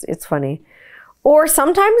 So it's funny. Or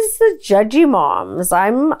sometimes it's the judgy moms.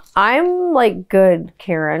 I'm like, good,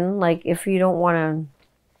 Karen. Like, if you don't want to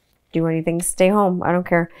do anything, stay home. I don't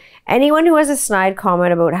care. Anyone who has a snide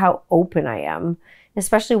comment about how open I am,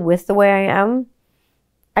 especially with the way I am,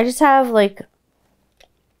 I just have like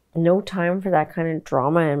no time for that kind of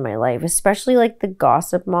drama in my life. Especially like the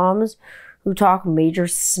gossip moms who talk major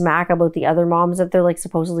smack about the other moms that they're like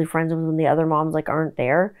supposedly friends with when the other moms like aren't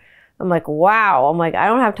there. I'm like, wow. I'm like, I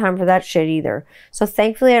don't have time for that shit either. So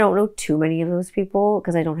thankfully, I don't know too many of those people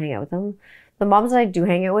because I don't hang out with them. The moms that I do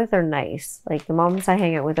hang out with are nice. Like the moms I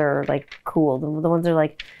hang out with are like cool. The ones that are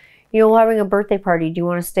like, you know, having a birthday party. Do you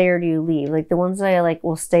want to stay or do you leave? Like the ones that I like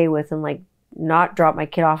will stay with and like not drop my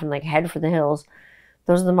kid off and like head for the hills.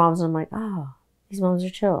 Those are the moms that I'm like, oh, these moms are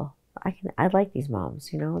chill. I like these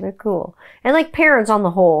moms, you know, they're cool. And like parents on the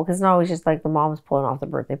whole, because it's not always just like the moms pulling off the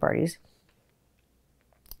birthday parties.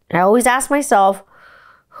 I always ask myself,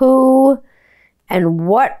 who and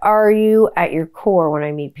what are you at your core when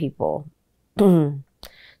I meet people?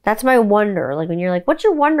 That's my wonder. Like when you're like, what's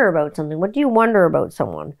your wonder about something? What do you wonder about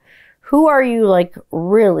someone? Who are you, like,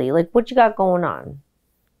 really? Like, what you got going on?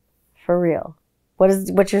 For real.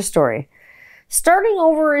 What's your story? Starting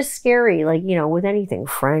over is scary, like, you know, with anything.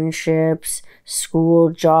 Friendships, school,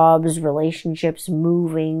 jobs, relationships,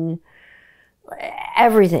 moving,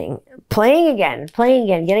 everything. Playing again,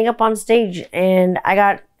 getting up on stage. And I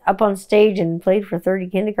got up on stage and played for 30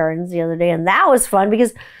 kindergartens the other day. And that was fun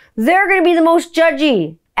because they're going to be the most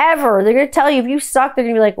judgy ever. They're going to tell you if you suck, they're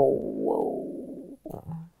going to be like, whoa.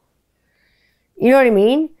 You know what I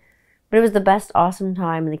mean? But it was the best awesome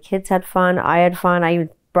time. And the kids had fun. I had fun. I even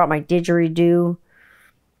brought my didgeridoo.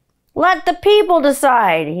 Let the people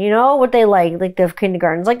decide, you know, what they like the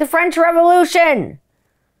kindergartens, like the French Revolution.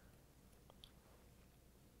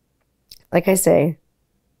 Like I say,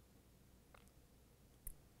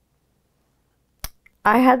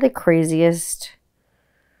 I had the craziest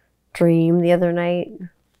dream the other night,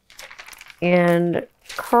 and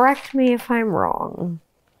correct me if I'm wrong,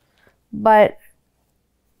 but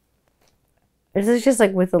this is just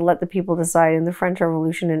like with the let the people decide in the French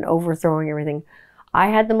Revolution and overthrowing everything. I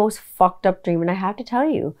had the most fucked up dream, and I have to tell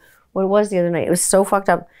you what it was the other night. It was so fucked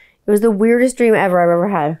up. It was the weirdest dream ever I've ever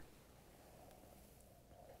had.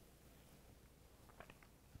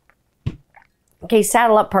 Okay,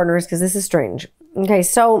 saddle up, partners, because this is strange. Okay,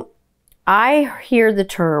 so I hear the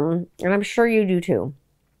term, and I'm sure you do too,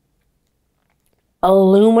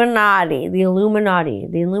 Illuminati. The Illuminati.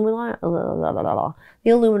 The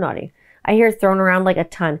Illuminati. I hear it thrown around like a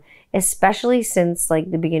ton, especially since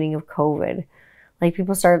like the beginning of COVID. Like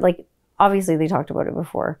people started, like, obviously they talked about it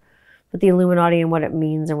before, but the Illuminati and what it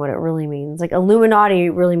means and what it really means. Like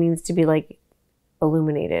Illuminati really means to be like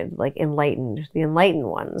illuminated, like enlightened, the enlightened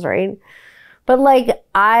ones, right? But like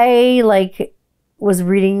I like was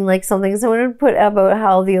reading like something someone had put about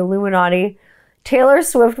how the Illuminati, Taylor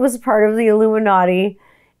Swift was part of the Illuminati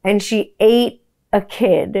and she ate a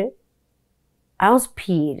kid. I almost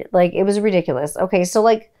peed. Like it was ridiculous. Okay, so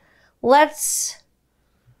like let's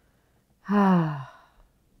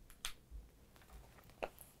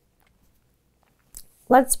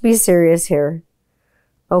let's be serious here.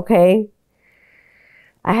 Okay?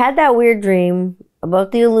 I had that weird dream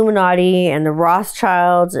about the Illuminati and the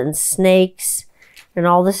Rothschilds and snakes and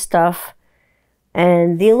all this stuff.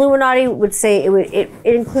 And the Illuminati would say it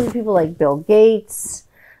included people like Bill Gates,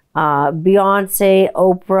 Beyonce,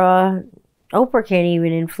 Oprah. Oprah can't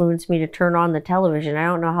even influence me to turn on the television. I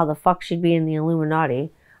don't know how the fuck she'd be in the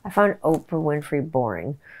Illuminati. I found Oprah Winfrey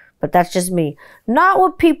boring. But that's just me. Not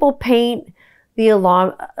what people paint the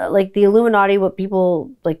Illuminati, what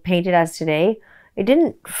people like paint it as today. It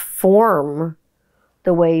didn't form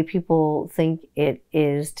the way people think it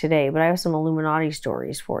is today. But I have some Illuminati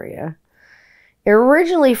stories for you. It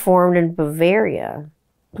originally formed in Bavaria.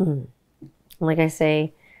 Like I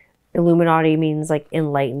say, Illuminati means like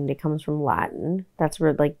enlightened. It comes from Latin. That's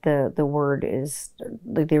where like the word is,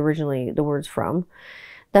 like the word's from.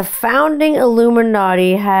 The founding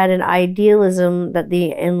Illuminati had an idealism that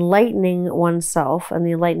the enlightening oneself and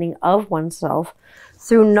the enlightening of oneself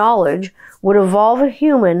through knowledge would evolve a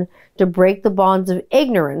human to break the bonds of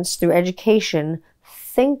ignorance through education,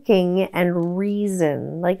 thinking, and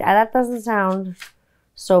reason. Like that doesn't sound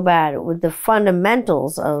so bad. With the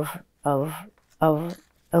fundamentals of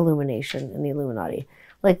illumination in the Illuminati,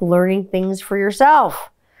 like learning things for yourself.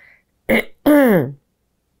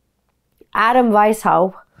 Adam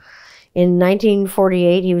Weishaupt, in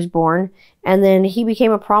 1948, he was born, and then he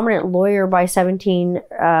became a prominent lawyer by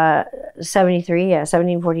 1773. Yeah,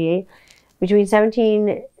 1748. Between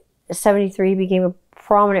 1773, he became a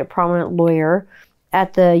prominent lawyer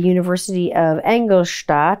at the University of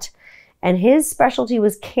Ingolstadt, and his specialty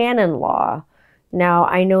was canon law. Now,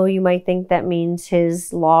 I know you might think that means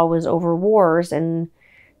his law was over wars and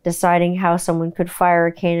deciding how someone could fire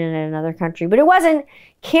a cannon in another country, but it wasn't.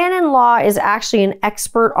 Canon law is actually an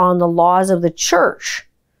expert on the laws of the church.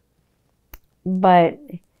 But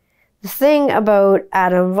the thing about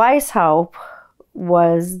Adam Weishaupt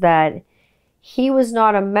was that he was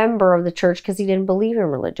not a member of the church because he didn't believe in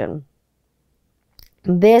religion.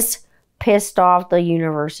 This pissed off the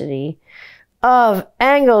University of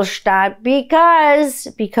Ingolstadt because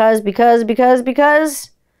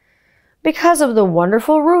of the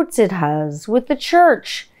wonderful roots it has with the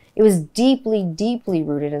church. It was deeply, deeply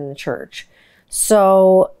rooted in the church.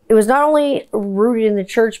 So it was not only rooted in the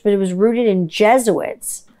church, but it was rooted in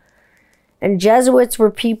Jesuits. And Jesuits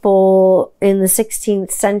were people in the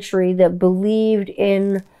 16th century that believed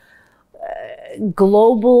in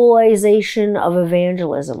globalization of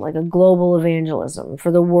evangelism, like a global evangelism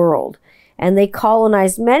for the world. And they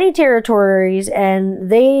colonized many territories,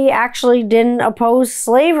 and they actually didn't oppose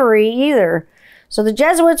slavery either. So the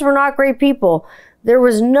Jesuits were not great people. There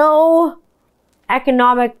was no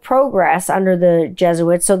economic progress under the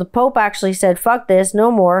Jesuits. So the Pope actually said, fuck this,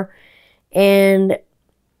 no more. And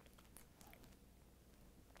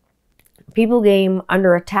people came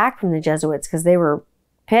under attack from the Jesuits because they were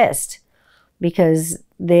pissed because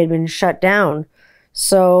they had been shut down.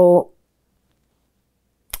 So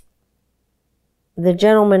the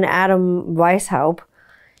gentleman, Adam Weishaupt,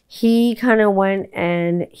 he kind of went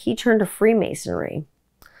and he turned to Freemasonry,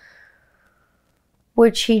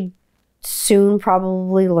 which he soon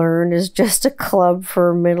probably learned is just a club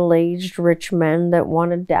for middle-aged rich men that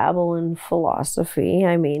want to dabble in philosophy.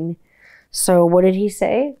 I mean, so what did he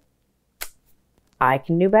say? I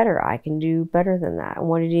can do better. I can do better than that. And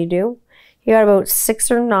what did he do? He got about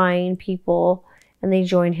 6 or 9 people and they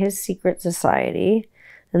joined his secret society.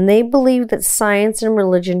 And they believed that science and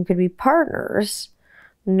religion could be partners,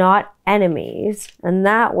 not enemies. And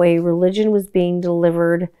that way religion was being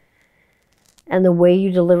delivered, and the way you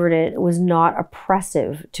delivered it was not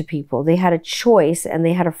oppressive to people. They had a choice, and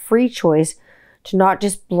they had a free choice to not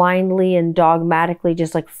just blindly and dogmatically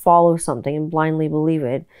just like follow something and blindly believe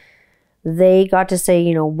it. They got to say,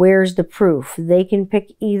 you know, where's the proof? They can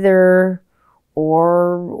pick either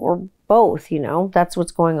or both, you know. That's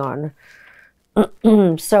what's going on.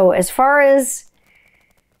 So as far as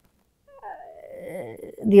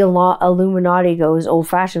the Illuminati goes,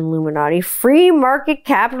 old-fashioned Illuminati, free market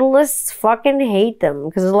capitalists fucking hate them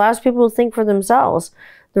because it allows people to think for themselves.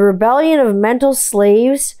 The rebellion of mental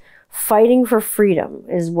slaves fighting for freedom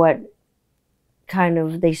is what kind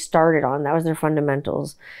of they started on. That was their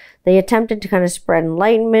fundamentals. They attempted to kind of spread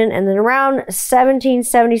enlightenment, and then around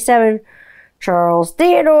 1777, Charles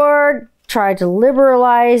Theodore tried to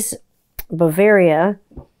liberalize Bavaria,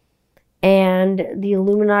 and the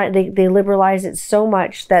Illuminati, they liberalized it so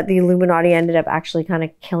much that the Illuminati ended up actually kind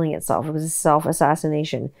of killing itself. It was a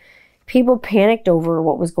self-assassination. People panicked over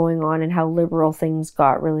what was going on and how liberal things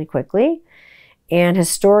got really quickly. And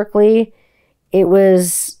historically, it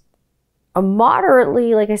was a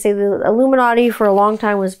moderately, like I say, the Illuminati for a long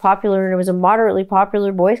time was popular, and it was a moderately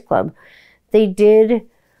popular boys club. They did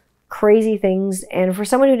crazy things, and for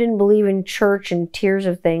someone who didn't believe in church and tiers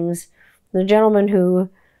of things, the gentleman who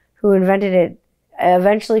invented it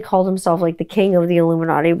eventually called himself like the king of the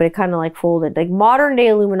Illuminati, but it kind of like folded. Like modern day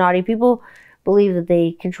Illuminati, people believe that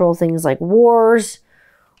they control things like wars,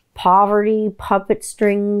 poverty, puppet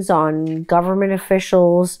strings on government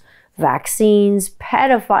officials, vaccines,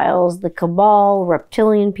 pedophiles, the cabal,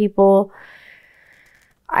 reptilian people.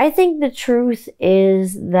 I think the truth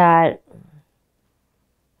is that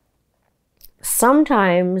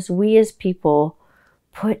sometimes we as people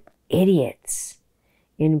put idiots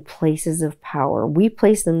in places of power. We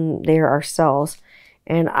place them there ourselves,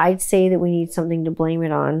 and I'd say that we need something to blame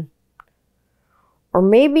it on. Or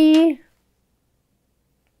maybe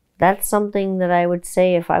that's something that I would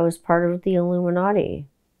say if I was part of the Illuminati.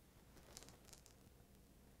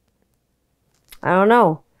 I don't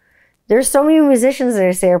know. There's so many musicians that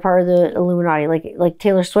I say are part of the Illuminati. Like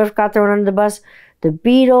Taylor Swift got thrown under the bus. The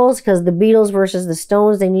Beatles, because the Beatles versus the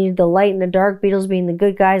Stones, they needed the light and the dark. Beatles being the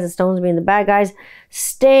good guys, the Stones being the bad guys.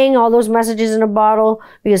 Sting, all those messages in a bottle.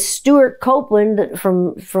 Because Stuart Copeland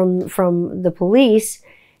from the Police,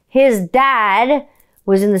 his dad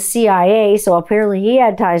was in the CIA, so apparently he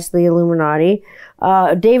had ties to the Illuminati.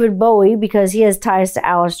 David Bowie, because he has ties to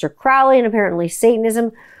Aleister Crowley and apparently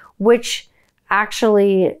Satanism, which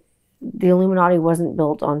actually the Illuminati wasn't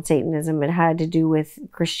built on Satanism. It had to do with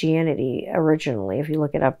Christianity originally, if you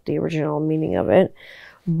look it up, the original meaning of it.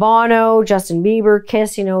 Bono, Justin Bieber,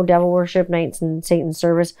 Kiss, you know, devil worship, Knights in Satan's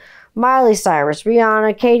service. Miley Cyrus,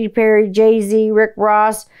 Rihanna, Katy Perry, Jay-Z, Rick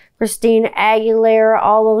Ross, Christina Aguilera,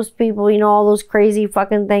 all those people, you know, all those crazy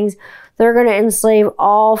fucking things. They're going to enslave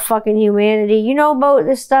all fucking humanity. You know about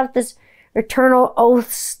this stuff, this eternal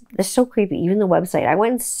oaths. It's so creepy. Even the website. I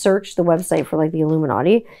went and searched the website for like the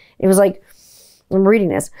Illuminati. It was like, I'm reading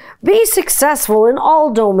this. Be successful in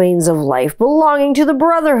all domains of life belonging to the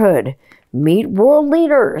Brotherhood. Meet world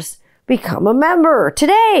leaders. Become a member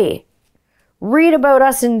today. Read about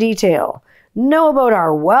us in detail. Know about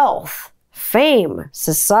our wealth, fame,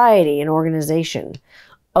 society, and organization.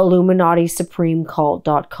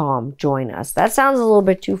 IlluminatiSupremeCult.com. Join us. That sounds a little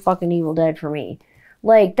bit too fucking Evil Dead for me.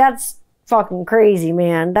 Like, that's fucking crazy,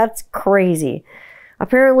 man. That's crazy.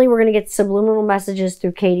 Apparently, we're going to get subliminal messages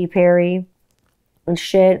through Katy Perry and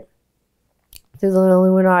shit. Through the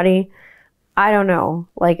Illuminati. I don't know.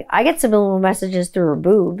 Like, I get subliminal messages through her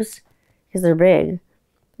boobs. Because they're big.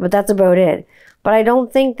 But that's about it. But I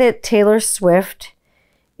don't think that Taylor Swift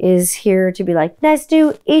is here to be like, nice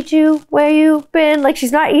to eat you, where you been. Like,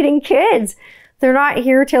 she's not eating kids. They're not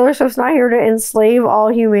here. Taylor Swift's not here to enslave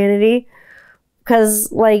all humanity.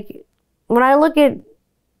 Because, like, when I look at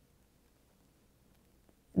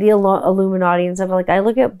the Illuminati and stuff, like, I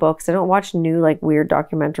look at books. I don't watch new, like, weird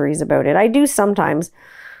documentaries about it. I do sometimes.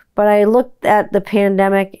 But I looked at the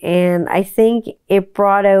pandemic, and I think it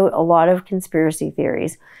brought out a lot of conspiracy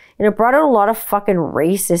theories. And it brought out a lot of fucking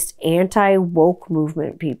racist, anti-woke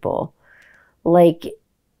movement people. Like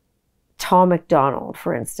Tom MacDonald,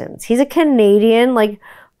 for instance. He's a Canadian, like,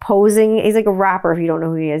 posing. He's like a rapper, if you don't know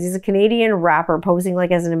who he is. He's a Canadian rapper posing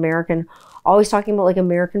like as an American, always talking about like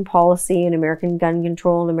American policy and American gun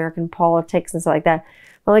control and American politics and stuff like that.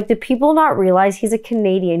 But like, do people not realize he's a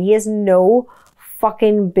Canadian? He has no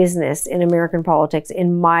fucking business in American politics,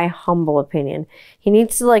 in my humble opinion. He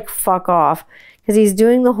needs to like fuck off, because he's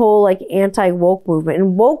doing the whole like anti-woke movement.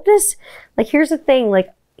 And wokeness, like, here's the thing,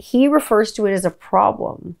 like, he refers to it as a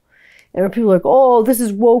problem. And when people are like, oh, this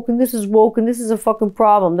is woke and this is woke and this is a fucking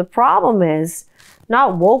problem. The problem is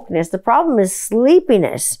not wokeness. The problem is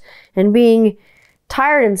sleepiness and being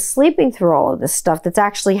tired and sleeping through all of this stuff that's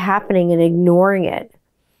actually happening and ignoring it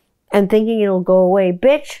and thinking it'll go away.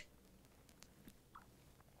 Bitch,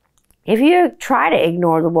 if you try to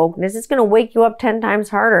ignore the wokeness, it's going to wake you up 10 times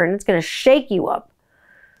harder and it's going to shake you up.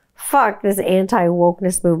 Fuck this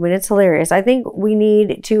anti-wokeness movement. It's hilarious. I think we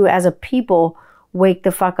need to, as a people, wake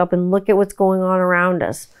the fuck up and look at what's going on around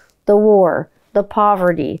us. The war, the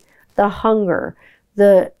poverty, the hunger,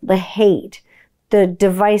 the hate, the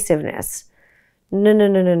divisiveness. No.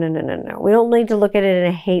 We don't need to look at it in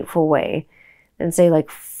a hateful way and say like,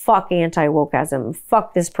 fuck anti-wokeism,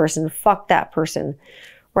 fuck this person, fuck that person.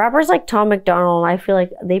 Rappers like Tom MacDonald, I feel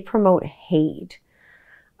like they promote hate.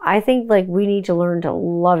 I think like we need to learn to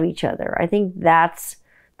love each other. I think that's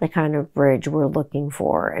the kind of bridge we're looking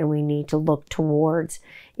for and we need to look towards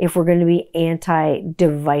if we're going to be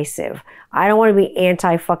anti-divisive. I don't want to be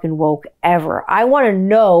anti-fucking woke ever. I want to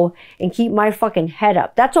know and keep my fucking head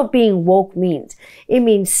up. That's what being woke means. It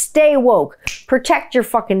means stay woke, protect your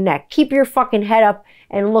fucking neck, keep your fucking head up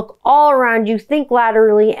and look all around you, think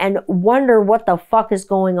laterally and wonder what the fuck is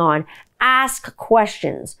going on. Ask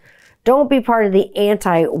questions. Don't be part of the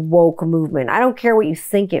anti-woke movement. I don't care what you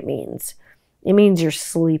think it means. It means you're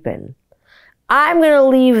sleeping. I'm going to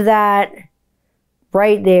leave that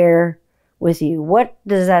right there with you. What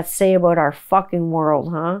does that say about our fucking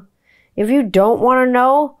world, huh? If you don't want to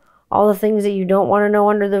know all the things that you don't want to know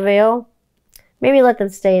under the veil, maybe let them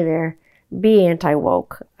stay there. Be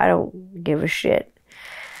anti-woke. I don't give a shit.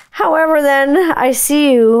 However, then, I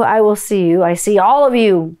see you. I will see you. I see all of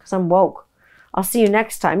you because I'm woke. I'll see you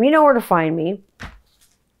next time. You know where to find me.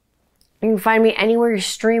 You can find me anywhere you're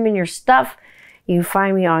streaming your stuff. You can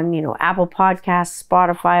find me on, Apple Podcasts,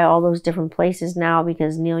 Spotify, all those different places now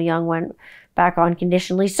because Neil Young went back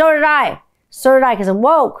unconditionally. So did I. Because I'm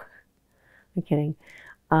woke. I'm kidding.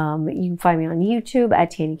 You can find me on YouTube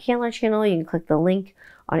at Tanny Candler Channel. You can click the link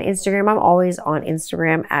on Instagram. I'm always on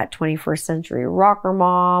Instagram at 21st Century Rocker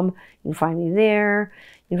Mom. You can find me there.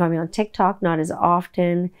 You can find me on TikTok, not as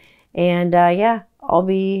often. And yeah, I'll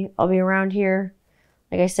be around here.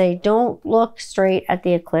 Like I say, don't look straight at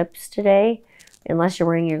the eclipse today unless you're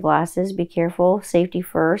wearing your glasses. Be careful. Safety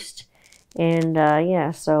first. And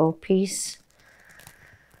yeah, so peace,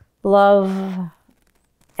 love,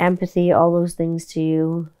 empathy, all those things to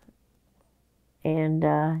you. And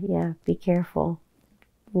yeah, be careful.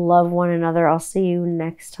 Love one another. I'll see you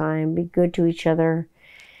next time. Be good to each other.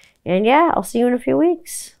 And yeah, I'll see you in a few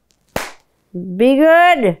weeks. Be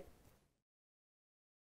good.